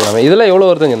டிசைன்ஸ் எல்லாமே. இதெல்லாம் எவ்வளோ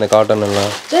வருதுங்க இந்த காட்டன்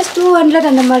எல்லாம்? ஜஸ்ட் 200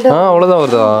 அந்த மாதிரி. அவ்வளோதான்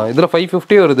வருதா? இதில்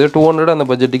 550 வருது. 200 அந்த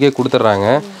பட்ஜெட்டுக்கே கொடுத்துட்றாங்க.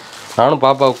 நானும்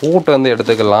பாப்பா கூட்டு வந்து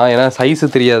எடுத்துக்கலாம், ஏன்னா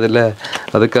சைஸு தெரியாதுல்ல,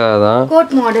 அதுக்காக தான்.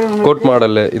 கோட்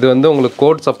மாடலு இது வந்து உங்களுக்கு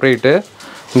கோட் செப்பரேட்டு,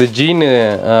 இந்த ஜீனு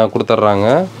கொடுத்துட்றாங்க.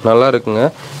 நல்லா இருக்குங்க.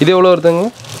 இது எவ்வளோ வருதுங்க?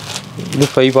 இது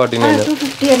 549,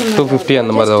 250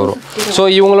 அந்த மாதிரி தான் வரும். ஸோ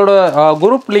இவங்களோட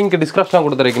குரூப் லிங்க் டிஸ்கிரிப்ஷன்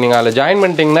கொடுத்துருக்கு. நீங்கள் அதில் ஜாயின்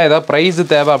பண்ணிட்டீங்கன்னா ஏதாவது ப்ரைஸ்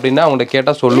தேவை அப்படின்னா அவங்கள்ட்ட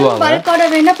கேட்டால் சொல்லுவாங்க. பல்கோட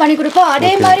வேணா பண்ணி கொடுப்போம்.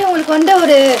 அதே மாதிரி உங்களுக்கு வந்து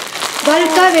ஒரு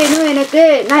பல்காக வேணும் எனக்கு,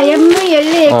 நான்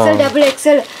எம்எல் எக்ஸ்எல் டபுள்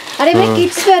எக்ஸ்எல் அதே மாதிரி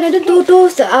கிட்ஸ் வேணும் 2 to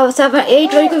 7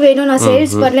 8 வரைக்கும் வேணும். நான்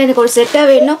சேல்ஸ் பண்ணல, எனக்கு ஒரு செட்டாக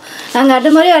வேணும், நாங்கள் அது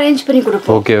மாதிரி அரேஞ்ச் பண்ணி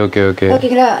கொடுப்போம். ஓகே ஓகே ஓகே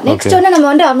ஓகேங்களா. நெக்ஸ்ட் வந்து நம்ம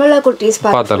வந்து அம்ரல்லா குர்த்திஸ்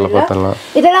பார்த்துடலாம்.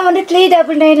 இதெல்லாம் வந்து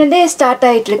 399 ஸ்டார்ட்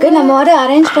ஆகிட்டு இருக்கு. நம்ம வந்து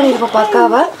அரேஞ்ச் பண்ணியிருக்கோம்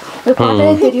பக்காவா,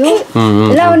 பார்த்தாலே தெரியும்.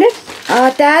 இதெல்லாம் வந்து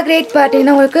டேக் ரேட்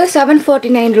பார்த்தீங்கன்னா உங்களுக்கு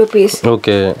 749 rupees.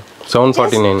 ஓகே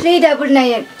 749,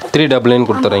 399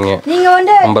 கொடுத்துறீங்க. நீங்க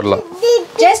வந்து அம்பர்லா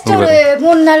ஜஸ்ட் ஒரு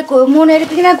 3 நாள் 3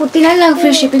 எடுத்தீங்கன்னா குட்டினால நாங்க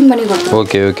ஃப்ரீ ஷிப்பிங் பண்ணி கொடுப்போம்.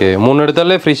 ஓகே ஓகே 3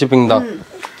 எடுத்தாலே ஃப்ரீ ஷிப்பிங் தான்.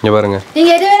 இங்க பாருங்க, நீங்க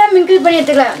எது வேணா மிங்கிள் பண்ணி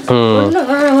எடுத்துக்கலாம்.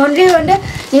 ஒன்லி வந்து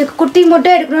நீங்க குட்டி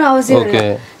மட்டும் எடுக்கணும்னு அவசியம் இல்லை.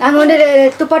 நாங்க வந்து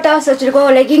துப்பட்டாஸ்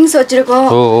வச்சிருக்கோம், லெகிங்ஸ் வச்சிருக்கோம்,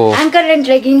 ஆங்கர்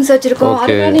லென்த் லெகிங்ஸ் வச்சிருக்கோம்.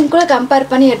 அதெல்லாம் நீங்க கூட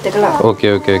கம்பேர் பண்ணி எடுத்துக்கலாம். Okay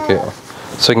okay okay.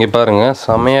 ஸோ இங்கே பாருங்க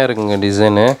செமையாக இருக்குங்க,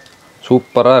 டிசைனு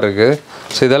சூப்பராக இருக்குது.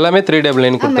 ஸோ இதெல்லாமே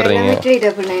 399 கொடுத்துட்றீங்க.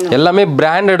 எல்லாமே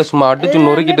பிராண்டட், சும்மா அடிச்சு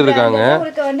நொறுக்கிட்டு இருக்காங்க.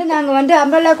 உங்களுக்கு வந்து நாங்கள் வந்து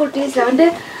அம்பர்லா குர்த்திஸில் வந்து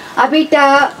அபிட்டா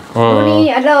துணி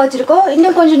எல்லாம் வச்சுருக்கோம்.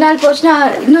 இன்னும் கொஞ்சம் நாள் போச்சுன்னா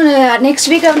இன்னும் நெக்ஸ்ட்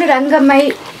வீக்கில் வந்து ரங்கம்மை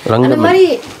அந்த மாதிரி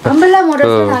அம்பர்லா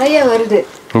மாடல்ஸ் நிறைய வருது.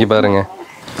 இங்கே பாருங்க,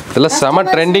 இதெல்லாம் செம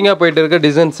ட்ரெண்டிங்காக போயிட்டு இருக்க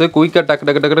டிசைன்ஸு. குயிக்காக டக்கு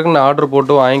டக்கு டக்கு டக்குன்னு ஆர்டர்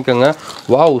போட்டு வாங்கிக்கோங்க.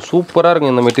 வாவ் சூப்பராக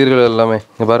இருக்குங்க இந்த மெட்டீரியல் எல்லாமே.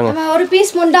 இங்கே பாருங்க, ஒரு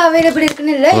பீஸ் மட்டும் அவைலபிள்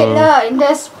இருக்குன்னு இல்லை, எல்லா இந்த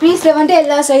பீஸில் வந்து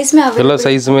எல்லா சைஸுமே எல்லா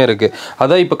சைஸுமே இருக்குது.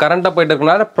 அதான் இப்போ கரண்ட்டாக போயிட்டு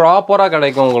இருக்கனால ப்ராப்பராக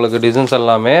கிடைக்கும் உங்களுக்கு டிசைன்ஸ்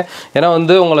எல்லாமே. ஏன்னா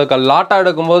வந்து உங்களுக்கு லாட்டாக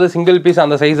எடுக்கும்போது சிங்கிள் பீஸ்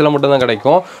அந்த சைஸில் மட்டும் தான்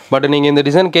கிடைக்கும். பட் நீங்கள் இந்த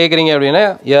டிசைன் கேட்குறீங்க அப்படின்னா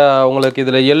உங்களுக்கு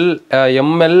இதில் L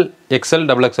M L XL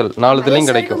double XL 4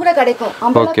 கிடைக்கும்.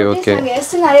 Okay okay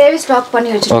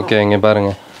okay. இங்கே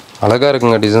பாருங்கள் அழகாக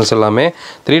இருக்குங்க டிசைன்ஸ் எல்லாமே.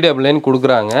 399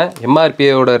 கொடுக்குறாங்க.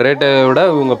 எம்ஆர்பியோட ரேட்டை விட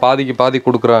இவங்க பாதிக்கு பாதி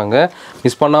கொடுக்குறாங்க.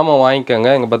 மிஸ் பண்ணாமல் வாங்கிக்கோங்க.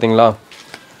 இங்கே பார்த்தீங்களா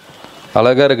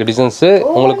அழகாக இருக்குது டிசைன்ஸு.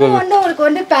 உங்களுக்கு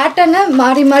வந்து பேட்டர்ன்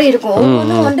மாறி மாறி இருக்கும்.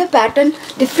 ஒவ்வொன்றும் வந்து பேட்டர்ன்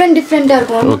டிஃப்ரெண்ட்டாக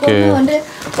இருக்கும். ஓகே வந்து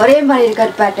ஒரே மாதிரி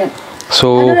இருக்காது பேட்டர்ன். ஸோ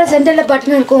சென்டரில்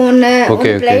பட்டன் இருக்கும், ஒன்று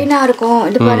பிளைனாக இருக்கும்.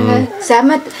 இது பாருங்க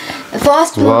செம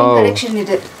ஃபாஸ்ட் மூவிங் கலெக்ஷன்.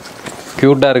 இது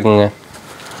க்யூட்டாக இருக்குங்க.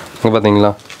 இங்கே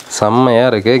பார்த்தீங்களா செம்மையாக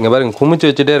இருக்குது. இங்கே பாருங்க குமிச்சு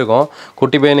வச்சுட்டே இருக்கோம்.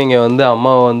 குட்டி பையன் இங்கே வந்து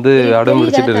அம்மாவை வந்து அடம்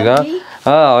பிடிச்சிட்டு இருக்கான்.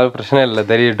 அது பிரச்சனை இல்லை,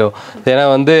 தெரியட்டும். ஏன்னா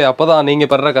வந்து அப்போ தான் நீங்கள்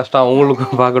படுற கஷ்டம்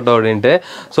அவங்களுக்கும் பார்க்கட்டும் அப்படின்ட்டு.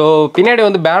 ஸோ பின்னாடி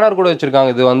வந்து பேனர் கூட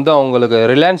வச்சுருக்காங்க. இது வந்து அவங்களுக்கு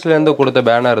ரிலையன்ஸ்லேருந்து கொடுத்த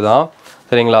பேனர் தான்,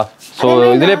 சரிங்களா. ஸோ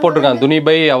இதிலே போட்டிருக்காங்க துணி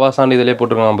பை அவாசான், இதிலே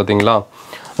போட்டிருக்காங்க பார்த்தீங்களா.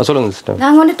 சொல்லுங்க சிஸ்டர்.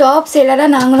 நாங்க வந்து டாப் சேலரா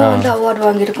நாங்களும் வந்து அவார்ட்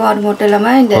வாங்கியிருக்கோம். அது மட்டும்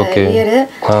இல்லாம இந்த இயர்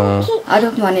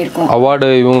அதுவும் பண்ணியிருக்கோம். அவார்டு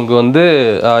இவங்க வந்து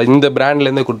இந்த பிராண்ட்ல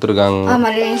இருந்தே கொடுத்துருக்காங்க. ஆமா,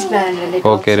 ரிலையன்ஸ் பிராண்ட்ல இருந்து.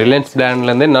 ஓகே, ரிலையன்ஸ் பிராண்ட்ல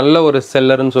இருந்தே நல்ல ஒரு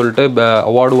செல்லர்னு சொல்லிட்டு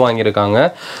அவார்டு வாங்கியிருக்காங்க.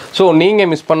 ஸோ நீங்க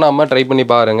மிஸ் பண்ணாம ட்ரை பண்ணி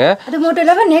பாருங்க. அது மட்டும்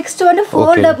இல்லாம நெக்ஸ்ட் வந்து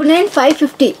 499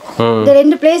 550 இந்த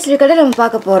ரெண்டு பிளேஸ் இருக்கறத நம்ம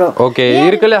பார்க்க போறோம். ஓகே,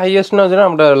 இருக்கல ஹையஸ்ட்னா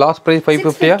நம்ம லாஸ்ட் பிரைஸ்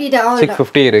 550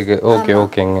 650 இருக்கு. ஓகே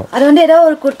ஓகேங்க. அது வந்து ஏதோ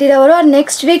ஒரு குர்த்தி தான் வரும்.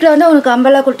 நெக்ஸ்ட் வீக்ல வந்து உங்களுக்கு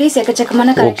அம்பலா குர்த்தி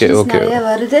எக்கச்சக்கமான கலெக்ஷன்ஸ் நிறைய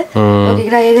வருது.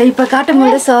 ஓகேங்களா, இப்ப காட்ட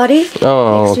முடியல, சாரி.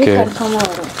 நெக்ஸ்ட் வீக் கன்ஃபார்மா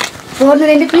வரும். ஒரு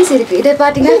ரெண்டு பீஸ் இருக்கு. இத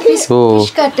பாத்தீங்கன்னா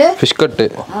ஃபிஷ் கட்.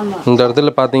 இந்த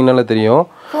இடத்துல பாத்தீங்கன்னால தெரியும்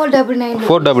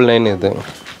 499 இது.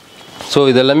 ஸோ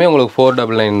இதெல்லாமே உங்களுக்கு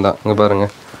 499 தான். இங்க பாருங்க,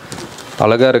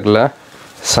 அழகா இருக்குல்ல,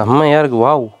 செம்மையா இருக்கு.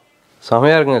 வாவ்,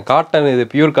 செம்மையா இருக்குங்க. காட்டன், இது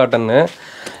பியூர் காட்டன்னு.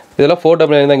 இதெல்லாம்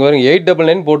 499 தான். இங்க பாருங்க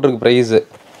 899 போட்டிருக்கு ப்ரைஸ்.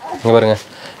 இங்க பாருங்க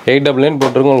 899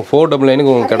 போட்டிருக்கு. உங்களுக்கு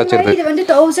 499 உங்களுக்கு கிடைச்சிருக்கு. இது வந்து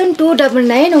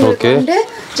 1299 உங்களுக்கு வந்து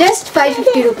just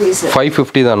 550 rupees.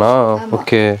 550 தானா?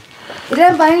 ஓகே.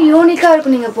 இதெல்லாம் பாருங்க, யூனிக்கா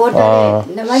இருக்கும். நீங்க போட்டா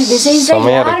இந்த மாதிரி டிசைன்ஸ்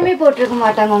யாருமே போட்டுருக்க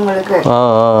மாட்டாங்க உங்களுக்கு.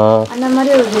 அந்த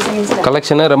மாதிரி ஒரு டிசைன்ஸ்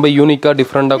கலெக்ஷன் ரொம்ப யூனிக்கா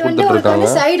டிஃபரெண்டா கொடுத்துட்டு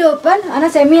இருக்காங்க. சைடு ஓபன் ஆனா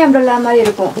செமி அம்ப்ரெல்லா மாதிரி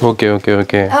இருக்கும். Okay okay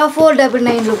okay.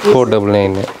 499 rupees.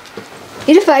 499.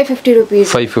 இது 550 rupees.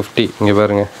 550. இங்க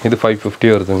பாருங்க, இது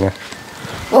 550 வருதுங்க.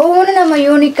 ஒவ்வொன்றும் நம்ம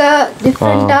யூனிக்கா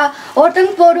டிஃப்ரெண்டா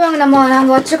ஒருத்தவங்க போடுவாங்க.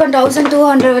 நாங்கள் வச்சிருக்கோம்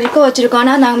 1200 வரைக்கும் வச்சிருக்கோம்.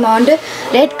 ஆனால் நம்ம வந்து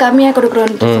ரேட் கம்மியாக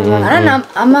கொடுக்குறோன்னு சொல்லுவாங்க. ஆனால்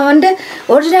நம்ம வந்து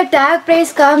ஒரிஜினல் டேக்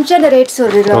ப்ரைஸ் காமிச்சு அந்த ரேட்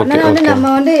சொல்லிடுறோம். அதனால வந்து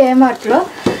நம்ம வந்து ஏமாற்றுறோம்.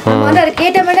 நம்ம வந்து அதை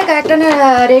கேட்ட மாதிரி கரெக்டான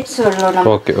ரேட் சொல்றோம்.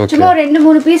 நம்ம சும்மா ஒரு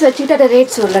 2-3 பீஸ் வச்சுக்கிட்டு அதை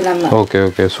ரேட் சொல்லலாம் நம்ம. Okay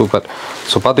okay, super.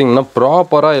 ஸோ பார்த்தீங்கன்னா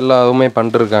ப்ராப்பராக எல்லாமே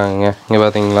பண்ணிருக்காங்க. இங்கே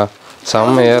பார்த்தீங்களா,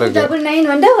 செம்மையா இருக்கு. 999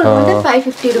 வந்து உங்களுக்கு வந்து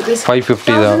 550 rupees.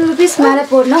 550 தான். rupees மேல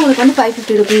போடுனா உங்களுக்கு வந்து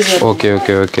 550 rupees வரும். Okay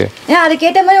okay okay. ஏன்னா அதுக்கு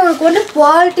ஏத்த மாதிரி உங்களுக்கு வந்து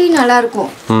குவாலிட்டி நல்லா இருக்கும்.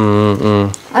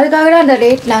 அதுக்காக தான் அந்த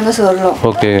ரேட் நாங்க சொல்றோம்.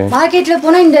 ஓகே. மார்க்கெட்ல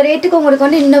போனா இந்த ரேட்டுக்கு உங்களுக்கு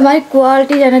வந்து இந்த மாதிரி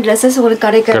குவாலிட்டியான Dresses உங்களுக்கு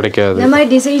கிடைக்காது. இந்த மாதிரி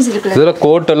டிசைன்ஸ் இருக்குல. இதெல்லாம்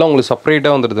கோட் எல்லாம் உங்களுக்கு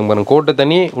செப்பரேட்டா வந்துருது பாருங்க. கோட்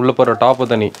தனி, உள்ள போற டாப்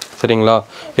தனி. சரிங்களா?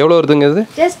 எவ்வளவு வருதுங்க இது?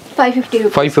 just 550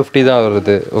 rupees. 550 தான்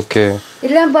வருது. ஓகே.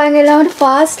 இதெல்லாம் பாருங்க, எல்லாம் வந்து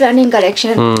fast running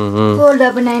collection.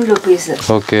 499 rupees.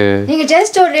 Okay. நீங்க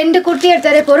ஜஸ்ட் ஒரு ரெண்டு குர்த்தி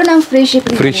எடுத்தாலே போதும், நாங்க ஃப்ரீ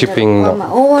ஷிப்பிங். ஃப்ரீ ஷிப்பிங் தான். ஆமா,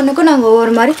 ஒவ்வொன்றுக்கும் நாங்க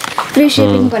ஒவ்வொரு மாதிரி ஃப்ரீ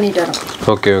ஷிப்பிங் பண்ணி தரோம்.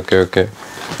 Okay okay okay.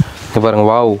 இங்க பாருங்க,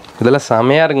 வாவ், இதெல்லாம்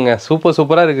செமையா இருக்குங்க.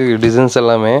 சூப்பரா இருக்கு. டிசைன்ஸ்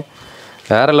எல்லாமே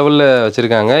வேற லெவல்ல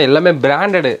வச்சிருக்காங்க. எல்லாமே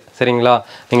பிராண்டட். சரிங்களா?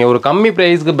 நீங்க ஒரு கம்மி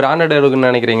பிரைஸ்க்கு பிராண்டட் இருக்குன்னு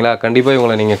நினைக்கிறீங்களா, கண்டிப்பா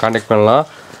இவங்களை நீங்க கான்டாக்ட் பண்ணலாம்.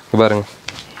 இங்க பாருங்க,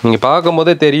 நீங்கள்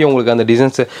பார்க்கும்போதே தெரியும் உங்களுக்கு அந்த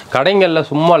டிசைன்ஸு. கடைங்களில்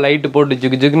சும்மா லைட்டு போட்டு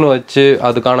ஜிகுன்னு வச்சு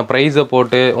அதுக்கான ப்ரைஸை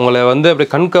போட்டு உங்களை வந்து அப்படி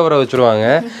கண் கவரை வச்சுருவாங்க.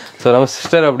 ஸோ நம்ம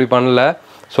சிஸ்டர் அப்படி பண்ணல.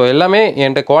 ஸோ எல்லாமே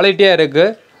என்கிட்ட குவாலிட்டியாக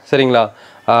இருக்குது. சரிங்களா?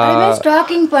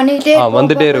 ஸ்டாக்கிங் பண்ணிட்டே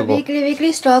வந்துட்டே இருக்கும். வீக்லி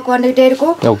ஸ்டாக் வந்துட்டே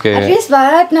இருக்கும். ஓகே. அட்லீஸ்ட்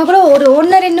வராட்டினா கூட ஒரு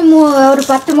 1-2 ஒரு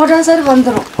 10 மாடல் சார்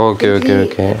வந்துடும். Okay okay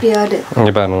okay.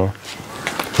 இங்கே பாருங்க,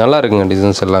 நல்லா இருக்குங்க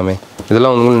டிசைன்ஸ் எல்லாமே.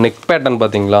 இதெல்லாம் வந்து நெக் பேட்டர்ன்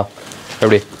பார்த்தீங்களா,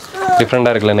 எப்படி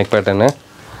டிஃப்ரெண்ட்டாக இருக்குல்ல நெக் பேட்டர்னு,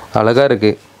 அழகாக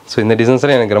இருக்குது. ஸோ இந்த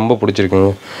டிசைன்ஸ்லாம் எனக்கு ரொம்ப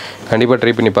பிடிச்சிருக்குங்க. கண்டிப்பாக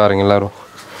ட்ரை பண்ணி பாருங்கள் எல்லோரும்.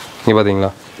 இங்கே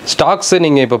பார்த்தீங்களா, ஸ்டாக்ஸு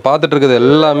நீங்கள் இப்போ பார்த்துட்டு இருக்கிறது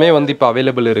எல்லாமே வந்து இப்போ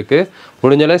அவைலபிள் இருக்குது.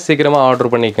 முடிஞ்சாலே சீக்கிரமாக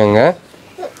ஆர்டர் பண்ணிக்கோங்க.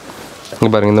 இங்கே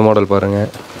பாருங்கள், இந்த மாடல் பாருங்கள்.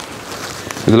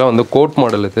 இதெல்லாம் வந்து கோட்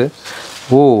மாடல். இது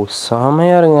ஓ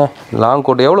செமையாக இருங்க. லாங்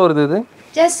கோட் எவ்வளோ வருது இது?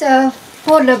 ஜஸ்ட்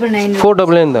 499.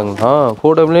 499 தாங்க.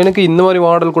 499க்கு இந்த மாதிரி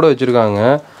மாடல் கூட வச்சுருக்காங்க.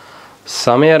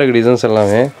 செமையாக இருக்குது டிசைன்ஸ்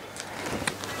எல்லாமே.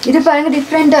 இது பாருங்க,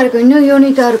 டிஃப்ரெண்டா இருக்கும், இன்னும்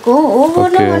யூனிக்கா இருக்கும்.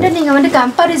 ஒவ்வொன்றும் வந்து நீங்க வந்து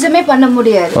கம்பேரிசனே பண்ண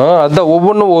முடியாது. அதான்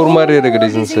ஒவ்வொன்றும் ஒரு மாதிரி இருக்கு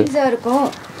டிசைன்ஸ் இருக்கும்.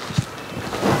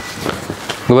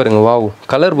 இங்க பாருங்க, வாவ்,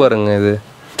 கலர் பாருங்க, இது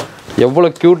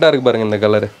எவ்வளவு கியூட்டா இருக்கு பாருங்க. இந்த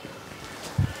கலர்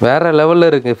வேற லெவல்ல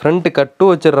இருக்கு. ஃப்ரண்ட் கட்டும்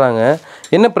வச்சிடுறாங்க.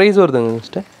 என்ன பிரைஸ் வருதுங்க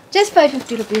சிஸ்டர்? just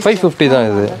 550 rupees. 550 தான்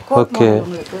இது. ஓகே,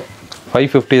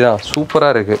 550 தான். சூப்பரா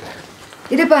இருக்கு.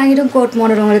 இது பாருங்க, கோட்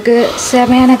மாடல் உங்களுக்கு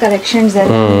செமையான கலெக்ஷன்ஸ்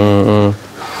இருக்கு.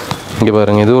 இங்கே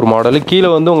பாருங்கள், இது ஒரு மாடலு. கீழே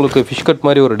வந்து உங்களுக்கு ஃபிஷ் கட்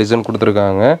மாதிரி ஒரு டிசைன்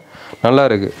கொடுத்துருக்காங்க. நல்லா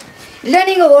இருக்கு. இல்லை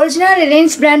நீங்கள் ஒரிஜினல்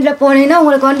ரிலையன்ஸ் பிராண்டில் போனீங்கன்னா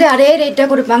உங்களுக்கு வந்து அதே ரேட்டாக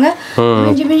கொடுப்பாங்க.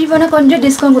 மிஞ்சி போனால் கொஞ்சம்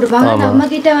டிஸ்கவுண்ட் கொடுப்பாங்க. நம்ம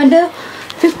கிட்ட வந்து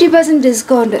 50%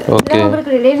 டிஸ்கவுண்ட்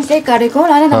உங்களுக்கு ரிலையன்ஸே கிடைக்கும்.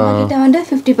 ஆனால் நம்ம கிட்ட வந்து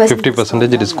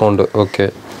 50% டிஸ்கவுண்ட். ஓகே,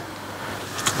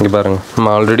 இங்கே பாருங்கள், நம்ம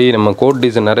ஆல்ரெடி நம்ம கோட்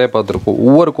டிசைன் நிறைய பார்த்துருப்போம்.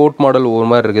 ஒவ்வொரு கோட் மாடல் ஒவ்வொரு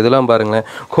மாதிரி இருக்குது. இதெல்லாம் பாருங்களேன்,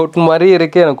 கோட் மாதிரியே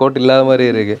இருக்குது, எனக்கு கோட் இல்லாத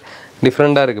மாதிரியே இருக்குது.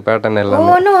 டிஃப்ரெண்டாக இருக்குது பேட்டர்ன் எல்லாம்.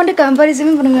 ஒவ்வொன்றும் வந்து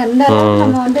கம்பேரிசன் பண்ணுங்க.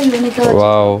 நம்ம வந்து யூனிக்காக.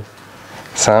 வாவ்,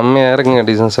 செம்மையாக இருக்குங்க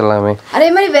டிசைன்ஸ் எல்லாமே. அதே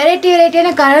மாதிரி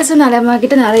வெரைட்டியான கலர்ஸும் நம்ம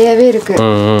கிட்ட நிறையவே இருக்கு.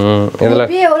 இதில்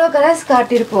எவ்வளோ கலர்ஸ்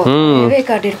காட்டியிருப்போம்,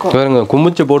 பாருங்க,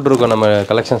 குமிச்சு போட்டிருக்கோம் நம்ம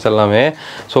கலெக்ஷன்ஸ் எல்லாமே.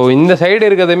 ஸோ இந்த சைடு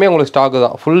இருக்கிறதுமே உங்களுக்கு ஸ்டாக்கு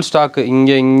தான், ஃபுல் ஸ்டாக்கு.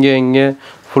 இங்கே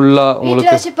ஃபுல்லா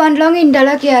உங்களுக்கு வச்சு பண்றவங்க இந்த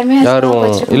அளவுக்கு யாரும்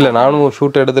இல்ல. நானும்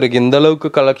ஷூட் எடுத்திருக்கேன். இந்த அளவுக்கு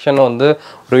கலெக்ஷன் வந்து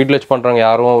ஒரு வீட்ல வச்சு பண்றவங்க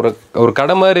யாரும் ஒரு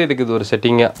கடை மாதிரி இருக்குது, ஒரு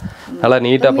செட்டிங்கா நல்லா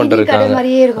நீட்டா பண்ணிருக்காங்க.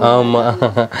 ஆமா,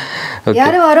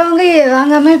 யாரும் வரவங்க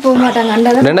வாங்காம போக மாட்டாங்க. அந்த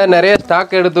அளவுக்கு நிறைய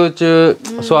ஸ்டாக் எடுத்து வச்சு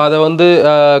ஸோ அதை வந்து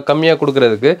கம்மியா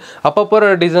கொடுக்கறதுக்கு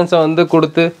அப்பப்போ டிசைன்ஸை வந்து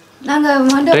கொடுத்து நாங்க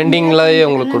ட்ரெண்டிங்லயே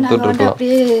உங்களுக்கு கொடுத்துட்டு இருக்கோம்.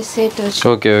 அப்படியே சேர்த்து வச்சு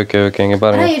ஓகே ஓகே ஓகே. இங்க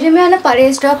பாருங்க, எதுவுமே பழைய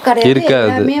ஸ்டாக் கிடையாது,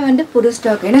 எல்லாமே வந்து புது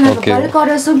ஸ்டாக். ஏன்னா நம்ம பல்க்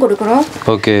ஆர்டர்ஸும் கொடுக்குறோம்.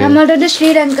 ஓகே, நம்மள்ட்ட வந்து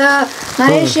ஸ்ரீலங்கா,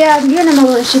 மலேசியா அங்கேயும்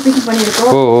நம்ம ஷிப்பிங்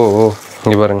பண்ணியிருக்கோம். ஓ ஓ ஓ.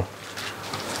 இங்க பாருங்க,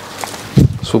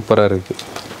 சூப்பரா இருக்கு.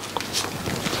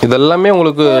 இதெல்லாமே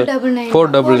உங்களுக்கு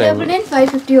 499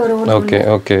 550 வரும். Okay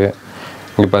okay.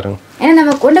 இங்க பாருங்க, ஏன்னா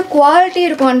நமக்கு வந்து குவாலிட்டி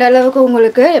இருக்கும் அந்த அளவுக்கு.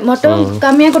 உங்களுக்கு மொத்தம்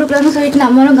கம்மியாக கொடுக்குறாங்கன்னு சொல்லிட்டு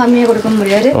நம்மளும் கம்மியாக கொடுக்க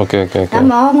முடியாது. Okay okay okay.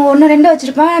 நம்ம அவங்க 1-2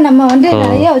 வச்சிருப்பாங்க, நம்ம வந்து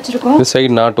நிறைய வச்சிருக்கோம்.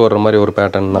 சைடு நாட் வர்ற மாதிரி ஒரு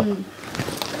பேட்டர்ன் தான்.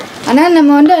 ஆனால்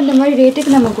நம்ம வந்து அந்த மாதிரி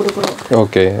ரேட்டுக்கு நம்ம கொடுக்குறோம்.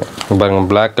 ஓகே பாருங்க,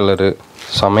 பிளாக் கலரு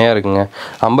செமையாக இருக்குங்க.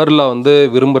 அம்பர்லா வந்து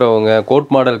விரும்புகிறவங்க,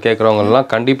 கோட் மாடல் கேட்குறவங்கலாம்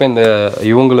கண்டிப்பாக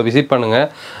இவங்களை விசிட் பண்ணுங்கள்.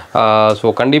 ஸோ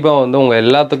கண்டிப்பாக வந்து உங்கள்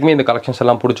எல்லாத்துக்குமே இந்த கலெக்ஷன்ஸ்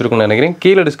எல்லாம் பிடிச்சிருக்குன்னு நினைக்கிறேன்.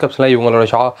 கீழே டிஸ்கிரிப்ஷனில் இவங்களோட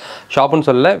ஷாப்புன்னு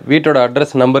சொல்ல வீட்டோட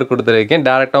அட்ரஸ் நம்பர் கொடுத்துருக்கேன்.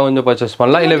 டேரெக்டாக வந்து பர்ச்சேஸ்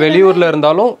பண்ணலாம். இல்லை வெளியூரில்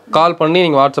இருந்தாலும் கால் பண்ணி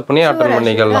நீங்கள் வாட்ஸ்அப் பண்ணி அட்டன்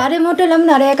பண்ணிக்கலாம். அது மட்டும்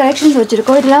இல்லாமல் நிறைய கலெக்ஷன்ஸ்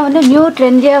வச்சுருக்கோம். இதெல்லாம் வந்து நியூ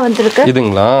ட்ரெண்டியாக வந்துருக்கு.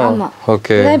 இதுங்களா?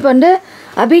 ஓகே. இப்போ வந்து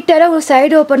அபிட்டால ஒரு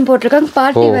சைடு ஓப்பன் போட்டிருக்காங்க.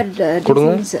 Party wear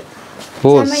designs.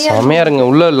 ஓ செமையா இருங்க.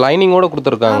 உள்ள லைனிங்கோட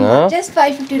கொடுத்துருக்காங்க. Just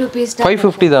 550 rupees.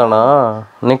 550 தானா?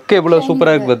 நெக் எவ்வளவு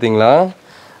சூப்பரா இருக்கு பாத்தீங்களா?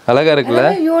 அழகா இருக்குல்ல?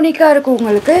 யூனிக்கா இருக்கு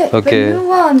உங்களுக்கு.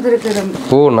 நியூவா வந்திருக்கு.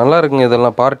 ஓ நல்லா இருக்குங்க.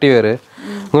 இதெல்லாம் பார்ட்டி வேர்.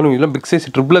 உங்களுக்கு இதெல்லாம் big size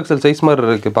triple XL size மாதிரி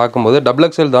இருக்கு பாக்கும்போது. டபுள்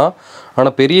எக்ஸ்எல் தான்,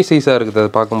 ஆனா பெரிய சைஸா இருக்குது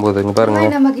அது பாக்கும்போது. இங்க பாருங்க,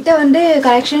 நம்ம கிட்ட வந்து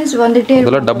கலெக்ஷன்ஸ் வந்துட்டே இருக்கு.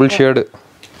 இதெல்லாம் டபுள் ஷேட்.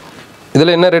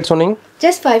 இதெல்லாம் என்ன ரேட் சொன்னீங்க?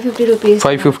 Just 550 rupees.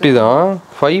 550 தான்.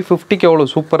 550க்கு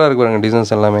எவ்வளவு சூப்பரா இருக்கு பாருங்க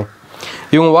டிசைன்ஸ் எல்லாமே.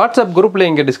 இவங்க வாட்ஸ்அப் குரூப்பில்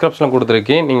இங்கே டிஸ்கிரிப்ஷனில்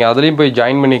கொடுத்துருக்கேன். நீங்கள் அதுலேயும் போய்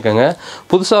ஜாயின் பண்ணிக்கோங்க.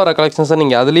 புதுசாக வர கலெக்ஷன்ஸை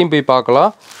நீங்கள் அதுலேயும் போய் பார்க்கலாம்.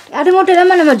 அது மட்டும்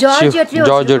இல்லாமல் நம்ம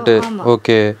ஜார்ஜெட்டு.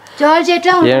 ஓகே,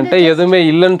 என்கிட்ட எதுவுமே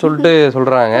இல்லைன்னு சொல்லிட்டு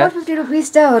சொல்கிறாங்க. 450 rupees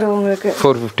தான் வரும் உங்களுக்கு.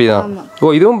 450 தான்.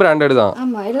 ஓ இதுவும் பிராண்டட் தான்.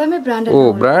 ஆமாம், எல்லாமே பிராண்டட்.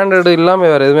 ஓ பிராண்டட்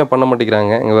இல்லாமல் வேறு எதுவுமே பண்ண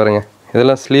மாட்டேங்கிறாங்க. இங்கே பாருங்க,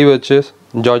 இதெல்லாம் ஸ்லீவ் வச்சு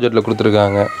ஜார்ஜெட்டில்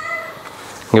கொடுத்துருக்காங்க.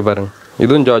 இங்கே பாருங்க,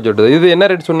 இதுவும் ஜார்ஜெட். இது என்ன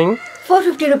ரேட் சொன்னீங்க?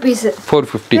 450 rupees.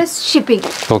 450 plus shipping.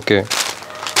 ஓகே.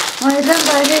 இதெல்லாம்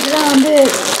பட்ஜெட்லாம் வந்து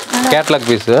கேட்லாக்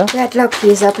பீஸ். கேட்லாக்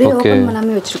பீஸ் அப்படியே ஓபன்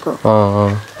பண்ணாம வச்சிருக்கோம்.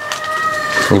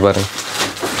 இங்க பாருங்க,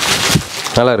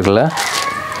 நல்லா இருக்குல்ல?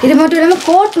 இது மட்டும் இல்லாம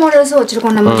கோட் மாடல்ஸ்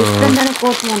வச்சிருக்கோம். நம்ம டிஃபரண்டான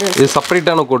கோட் மாடல்ஸ். இது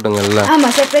செப்பரேட்டான கோட்டுங்கல்ல? ஆமா,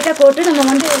 செப்பரேட்டா கோட். நம்ம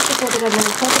வந்து எடுத்து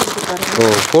போட்டுறோம். போட்டோ எடுத்து பாருங்க. ஓ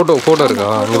போட்டோ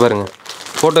இருக்கா? இங்க பாருங்க,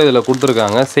 ஃபோட்டோ இதில்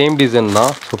கொடுத்துருக்காங்க. சேம் டிசைன்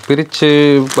தான். ஸோ பிரித்து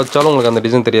வச்சாலும் உங்களுக்கு அந்த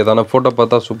டிசைன் தெரியாது. ஆனால் ஃபோட்டோ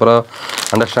பார்த்தா சூப்பராக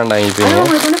அண்டர்ஸ்டாண்ட் ஆகிப்பீங்க.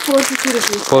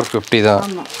 450 தான்.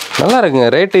 நல்லா இருக்குங்க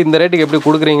ரேட்டு. இந்த ரேட்டுக்கு எப்படி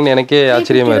கொடுக்குறீங்கன்னு எனக்கே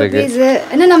ஆச்சரியமாக இருக்குது.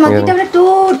 ஏன்னா நம்ம கிட்ட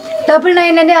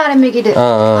 299 ஆரம்பிக்குது.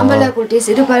 அம்பலா குர்த்திஸ்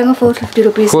இது பாருங்க 450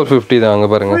 rupees. 450 தான். அங்கே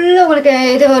பாருங்க, ஃபுல்லாக உங்களுக்கு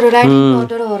இது ஒரு லைனிங்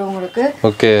காட்டன் வரும் உங்களுக்கு.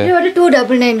 ஓகே. இது வந்து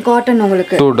 299 காட்டன்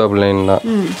உங்களுக்கு. 299 தான்.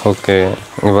 ஓகே.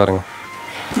 இங்கே பாருங்க,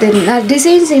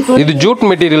 டிசைன்ஸ் இப்போ இது ஜூட்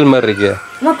மெட்டீரியல் மாதிரி இருக்கு.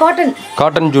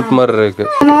 காட்டன் ஜூட் மாதிரி இருக்கு.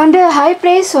 நம்ம வந்து ஹை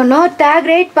பிரைஸ் சொன்னோம். டேக்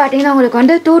ரேட் பார்த்தீங்கன்னா உங்களுக்கு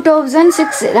வந்து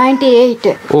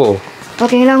 2698. ஓ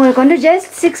ஓகேங்களா? உங்களுக்கு வந்து ஜஸ்ட்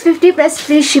 650 ப்ளஸ்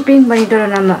ஃப்ரீ ஷிப்பிங் பண்ணிட்டு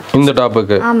வரோம் நம்ம இந்த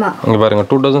டாப்புக்கு. ஆமாம், இங்கே பாருங்க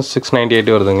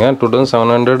 2698 வருதுங்க.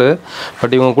 2700.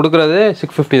 பட் இவங்க கொடுக்குறது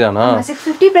 650 தானா?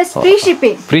 650 plus free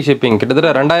shipping. Free shipping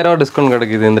கிட்டத்தட்ட 2000 டிஸ்கவுண்ட்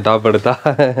கிடைக்குது இந்த டாப் எடுத்தா.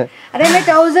 அதே மாதிரி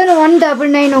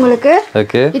 1199 உங்களுக்கு.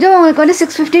 ஓகே. இது உங்களுக்கு வந்து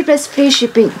 650 ப்ளஸ் ஃப்ரீ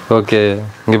ஷிப்பிங். ஓகே.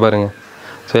 இங்கே பாருங்க,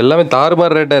 ஸோ எல்லாமே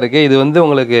தாறுமாறு ரேட்டாக இருக்குது. இது வந்து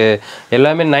உங்களுக்கு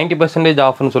எல்லாமே 90%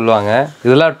 ஆஃபர்னு சொல்லுவாங்க.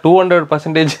 இதெல்லாம்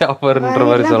 200% ஆஃபர்ன்ற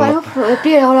மாதிரி சொல்லலாம்.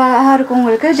 எப்படி எவ்வளோ அழகாக இருக்கும்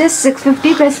உங்களுக்கு. Just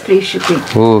 650 plus free shipping.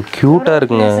 ஓ க்யூட்டாக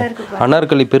இருக்குங்க.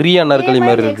 அனார்கலி, பெரிய அனார்கலி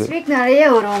மாதிரி இருக்குது. நிறைய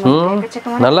வரும்.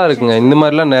 நல்லா இருக்குங்க. இந்த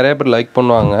மாதிரிலாம் நிறைய பேர் லைக்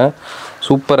பண்ணுவாங்க.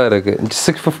 சூப்பராக இருக்குது.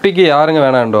 650க்கு யாருங்க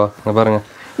வேணாண்டோ. இங்கே பாருங்கள்,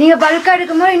 நீங்கள் பல்காக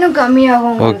எடுக்கும்போது இன்னும்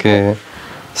கம்மியாகும். ஓகே,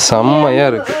 செம்மையா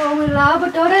இருக்கு. உங்களுக்கு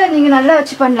லாபத்தோட நீங்க நல்லா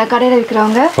வச்சு பண்ணலாம் கடையில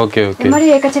விற்கிறவங்க. Okay okay. இந்த மாதிரி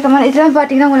ஏக்கச்சக்கமான இதெல்லாம்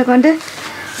பார்த்தீங்கன்னா உங்களுக்கு வந்து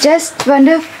ஜஸ்ட்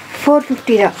வந்து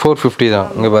 450 தான். 450 தான்.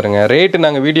 இங்கே பாருங்க, ரேட்டு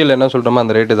நாங்கள் வீடியோவில் என்ன சொல்கிறோமோ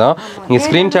அந்த ரேட்டு தான். நீங்கள்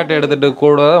ஸ்க்ரீன்ஷாட் எடுத்துகிட்டு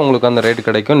கூட உங்களுக்கு அந்த ரேட்டு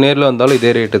கிடைக்கும். நேரில் வந்தாலும்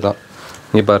இதே ரேட்டு தான்.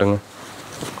 இங்கே பாருங்க,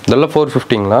 இதெல்லாம்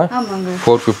 450ங்களா?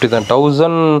 450 தான்.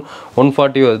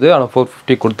 1140 வருது, ஆனால்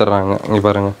 450 கொடுத்துட்றாங்க. இங்கே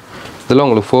பாருங்க, இதெல்லாம்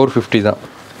உங்களுக்கு 450 தான்.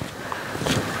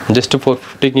 ஜஸ்ட்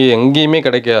 450க்கு எங்கேயுமே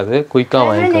கிடைக்காது. குயிக்காக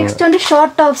வாங்கிக்கோங்க. நெக்ஸ்ட் வந்து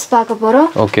ஷார்ட் டாப்ஸ் பார்க்க போகிறோம்.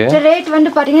 ஓகே. ரேட் வந்து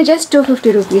பார்த்தீங்கன்னா ஜஸ்ட்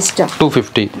 250 rupees தான்.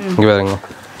 250. இங்கே பாருங்க,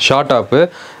 ஷார்ட் டாப்பு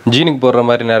ஜீனுக்கு போடுற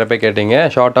மாதிரி நிறைய பேர் கேட்டிங்க.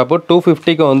 ஷார்ட் டாப்பு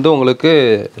 250க்கு வந்து உங்களுக்கு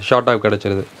ஷார்ட் டாப்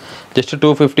கிடச்சிருது. ஜஸ்ட்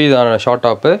 250 தான் ஷார்ட்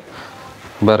டாப்பு.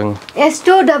 பாருங்க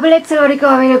S2 XXL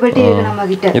வரைக்கும் அவைலபிலிட்டி இருக்கு நம்ம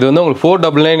கிட்ட. இது வந்து உங்களுக்கு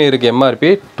 499 இருக்கு MRP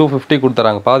 250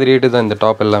 கொடுத்துறாங்க. பாதி ரேட்டு தான் இந்த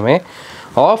டாப் எல்லாமே.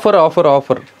 ஆஃபர்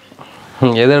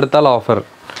எது எடுத்தாலும் ஆஃபர்.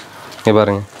 இங்கே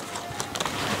பாருங்க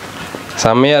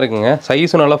செம்மையாக இருக்குங்க.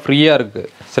 சைஸும் நல்லா ஃப்ரீயாக இருக்குது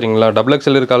சரிங்களா.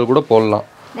 XXL இருக்கால் கூட போடலாம்.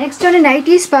 நெக்ஸ்ட் வந்து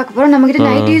நைட்டீஸ் பார்க்க போறோம். நம்ம கிட்ட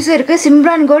நைட்டீஸும் இருக்கு.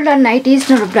 சிம்ரான் கோல்ட் அண்ட்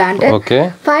நைட்டீஸ்னு ஒரு பிராண்ட். ஓகே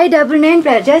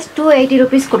 599 ஜஸ்ட் 280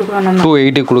 rupees கொடுக்குறோம் நம்ம.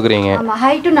 280 கொடுக்குறீங்க. ஆமா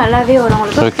ஹைட்டும் நல்லாவே வரும்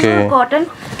உங்களுக்கு. Pure cotton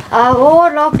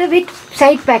overlocked with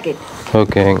side packet.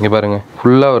 Okay இங்கே பாருங்க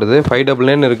ஃபுல்லாக வருது.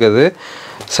 599 இருக்குது.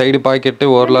 Side packet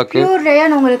overlock. Pure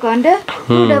rayon உங்களுக்கு வந்து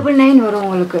 299 வரும்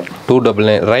உங்களுக்கு.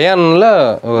 299 ரயான்ல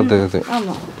வருது.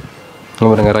 ஆமா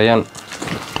இங்கே பாருங்க ரயான்.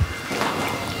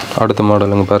 அடுத்த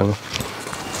மாடலுங்க பாருங்க.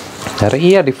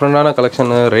 நிறைய டிஃப்ரெண்டான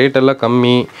கலெக்ஷனு. ரேட் எல்லாம்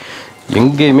கம்மி,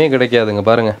 எங்கேயுமே கிடைக்காதுங்க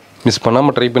பாருங்கள். மிஸ்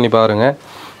பண்ணாமல் ட்ரை பண்ணி பாருங்கள்.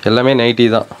 எல்லாமே நைட்டி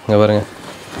தான். இங்கே பாருங்கள்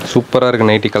சூப்பராக இருக்குது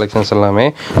நைட்டி கலெக்ஷன்ஸ் எல்லாமே.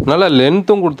 நல்லா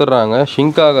லென்த்தும் கொடுத்துட்றாங்க.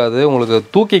 ஷிங்க் ஆகாது, உங்களுக்கு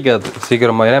தூக்கிக்காது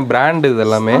சீக்கிரமாக. ஏன்னா பிராண்டு இது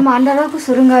எல்லாமே அந்த அளவுக்கு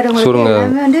சுருங்காது.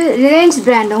 வந்து ரிலையன்ஸ்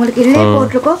பிராண்ட் உங்களுக்கு இல்லே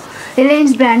போட்டிருக்கோம்.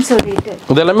 ரிலையன்ஸ் பிராண்ட் சொல்லிட்டு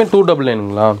இது எல்லாமே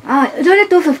 299ங்களா? இது வந்து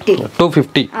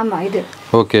 250. ஆமா இது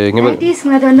ஓகே. இங்க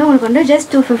நைட்டீஸ்ங்கிறது வந்து உங்களுக்கு வந்து ஜஸ்ட்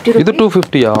 250 இது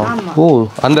 250யா? ஓ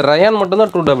அந்த ரயான் மட்டும்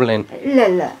தான் 299.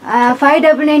 இல்ல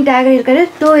 599 டேக் இருக்குது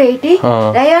 280.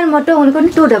 ரயான் மட்டும் உங்களுக்கு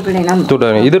வந்து 299. ஆமா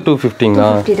 299. இது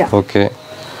 250ங்களா? ஓகே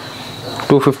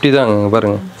 250 தாங்க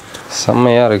பாருங்க.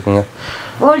 செம்மையா இருக்குங்க.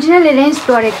 ஒரிஜினல் ரிலையன்ஸ்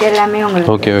ப்ராடக்ட் எல்லாமே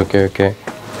உங்களுக்கு. ஓகே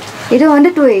இது வந்து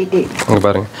 280. இங்க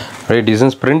பாருங்க அப்படியே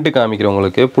டிசைன்ஸ் பிரிண்ட் காமிக்கிறேன்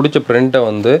உங்களுக்கு. பிடிச்ச பிரிண்ட்டை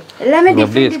வந்து எல்லாமே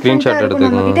அப்படியே ஸ்கிரீன்ஷாட்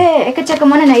எடுத்துக்கோங்க. நம்மகிட்ட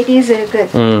எக்கச்சக்கமான நைட்டீஸ் இருக்கு.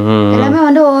 எல்லாமே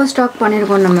வந்து ஓவர் ஸ்டாக்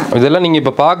பண்ணிருக்கோம் நம்ம. இதெல்லாம் நீங்க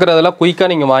இப்ப பாக்குறதெல்லாம் குயிக்கா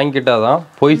நீங்க வாங்கிட்டாதான்.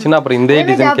 போயிடுச்சுன்னா அப்புறம் இந்த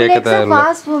டிசைன் கேட்க தேவையில்லை.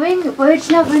 ஃபாஸ்ட் மூவிங்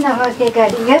போயிடுச்சுன்னா அப்புறம் நம்ம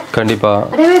கேட்காதீங்க. கண்டிப்பா.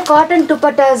 அதே காட்டன்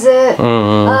துப்பட்டாஸ்,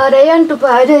 ரயான்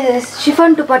இது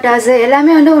ஷிஃபான் துப்பட்டாஸ்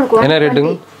எல்லாமே வந்து உங்களுக்கு என்ன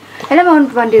ரேட்டுங்க? எல்லாமே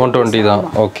 120 தான்.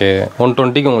 ஓகே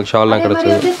 120க்கு உங்களுக்கு ஷால்லாம்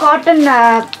கிடைச்சது. இது காட்டன்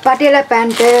பட்டியாலா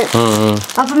பேண்ட்.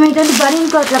 அப்புறமேட்டு வந்து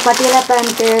பனியன் கிளாத்ல பட்டியாலா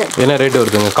பேண்ட். என்ன ரேட்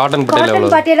வருதுங்க? காட்டன் பட்டியாலா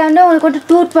காட்டன் பட்டியாலா வந்து உங்களுக்கு வந்து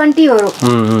 220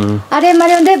 வரும். அதே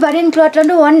மாதிரி வந்து பனியன் கிளாத்ல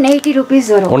வந்து 180 rupees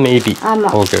வரும். 180.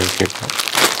 ஆமா ஓகே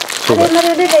அதே மாதிரி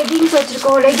வந்து லெகிங்ஸ்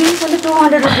வச்சிருக்கோம். லெகிங்ஸ் வந்து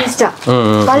 200 rupees தான்.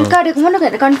 பல்கா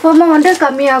எடுக்கும்போது கன்ஃபார்மா வந்து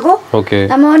கம்மியாகும். ஓகே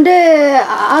நம்ம வந்து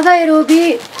ஆகாய ரூபி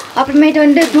அப்புறமேட்டு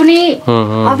வந்து துணி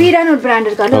அவிரான்னு ஒரு பிராண்ட்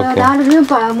இருக்கு. அது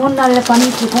 3 நாள்ல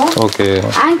பண்ணிட்டு இருக்கோம். ஓகே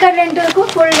ஆங்கர் லென்த் இருக்கும்,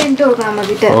 ஃபுல் லென்த் இருக்கும் நம்ம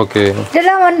கிட்ட. ஓகே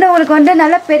இதெல்லாம் வந்து உங்களுக்கு வந்து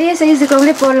நல்ல பெரிய சைஸ்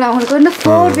இருக்கவங்களே போடலாம். உங்களுக்கு வந்து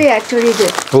 4 way ஆக்சுவலி இது.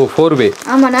 ஓ 4 way.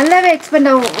 ஆமா நல்லாவே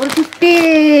எக்ஸ்பெண்ட் ஆகும். ஒரு 50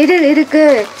 இது இருக்கு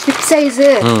 6 சைஸ்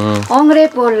அவங்களே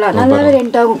போடலாம். நல்லாவே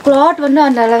ரெண்ட் ஆகும். கிளாத் வந்து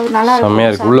அந்த அளவு நல்லா இருக்கும். செம்மையா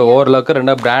இருக்கு. உள்ள ஓவர்லாக்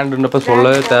ரெண்டா பிராண்ட்னப்ப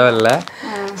சொல்லவே தேவையில்லை.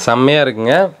 செம்மையா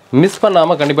இருக்குங்க. மிஸ்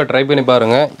பண்ணாம கண்டிப்பா ட்ரை பண்ணி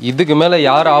பாருங்க. இதுக்கு மேல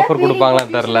யார் ஆஃபர்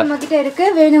கொடுப்பாங்கன்னு தெரியல. நம்ம கிட்ட இருக்கு,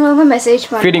 வேணும்வங்க மெசேஜ்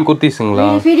பண்ணுங்க. ஃபீடிங் குர்தீஸ்ங்களா?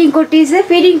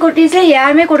 ஃபீடிங் குர்தீஸ்ல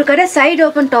யாருமே கொடுக்கற சைடு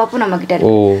ஓபன் டாப் நம்ம கிட்ட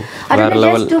இருக்கு. ஓ வேற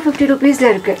லெவல். 250 rupeesல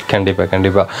இருக்கு.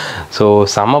 கண்டிப்பா ஸோ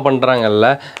செம்ம பண்றாங்கல்ல.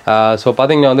 ஸோ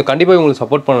பாத்தீங்கன்னா வந்து கண்டிப்பா உங்களுக்கு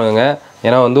சப்போர்ட் பண்ணுங்க.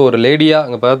 ஏன்னா வந்து ஒரு லேடியா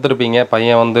அங்கே பார்த்துருப்பீங்க,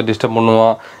 பையன் வந்து டிஸ்டர்ப்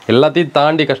பண்ணுவான், எல்லாத்தையும்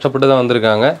தாண்டி கஷ்டப்பட்டு தான்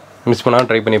வந்திருக்காங்க. மிஸ் பண்ணாமல்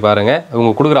ட்ரை பண்ணி பாருங்கள்.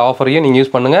 உங்கள் கொடுக்குற ஆஃபரையும் நீங்கள்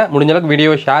யூஸ் பண்ணுங்கள். முடிஞ்ச அளவுக்கு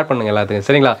வீடியோவை ஷேர் பண்ணுங்கள் எல்லாத்துக்கும்.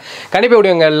 சரிங்களா? கண்டிப்பாக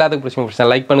வீடியோ எல்லாத்துக்கும் பிரச்சனை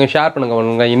லைக் பண்ணுங்கள், ஷேர்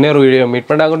பண்ணுங்கள். இன்னொரு வீடியோ மீட்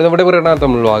பண்ணாங்க.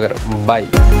 தமிழ் வாகர். பாய்.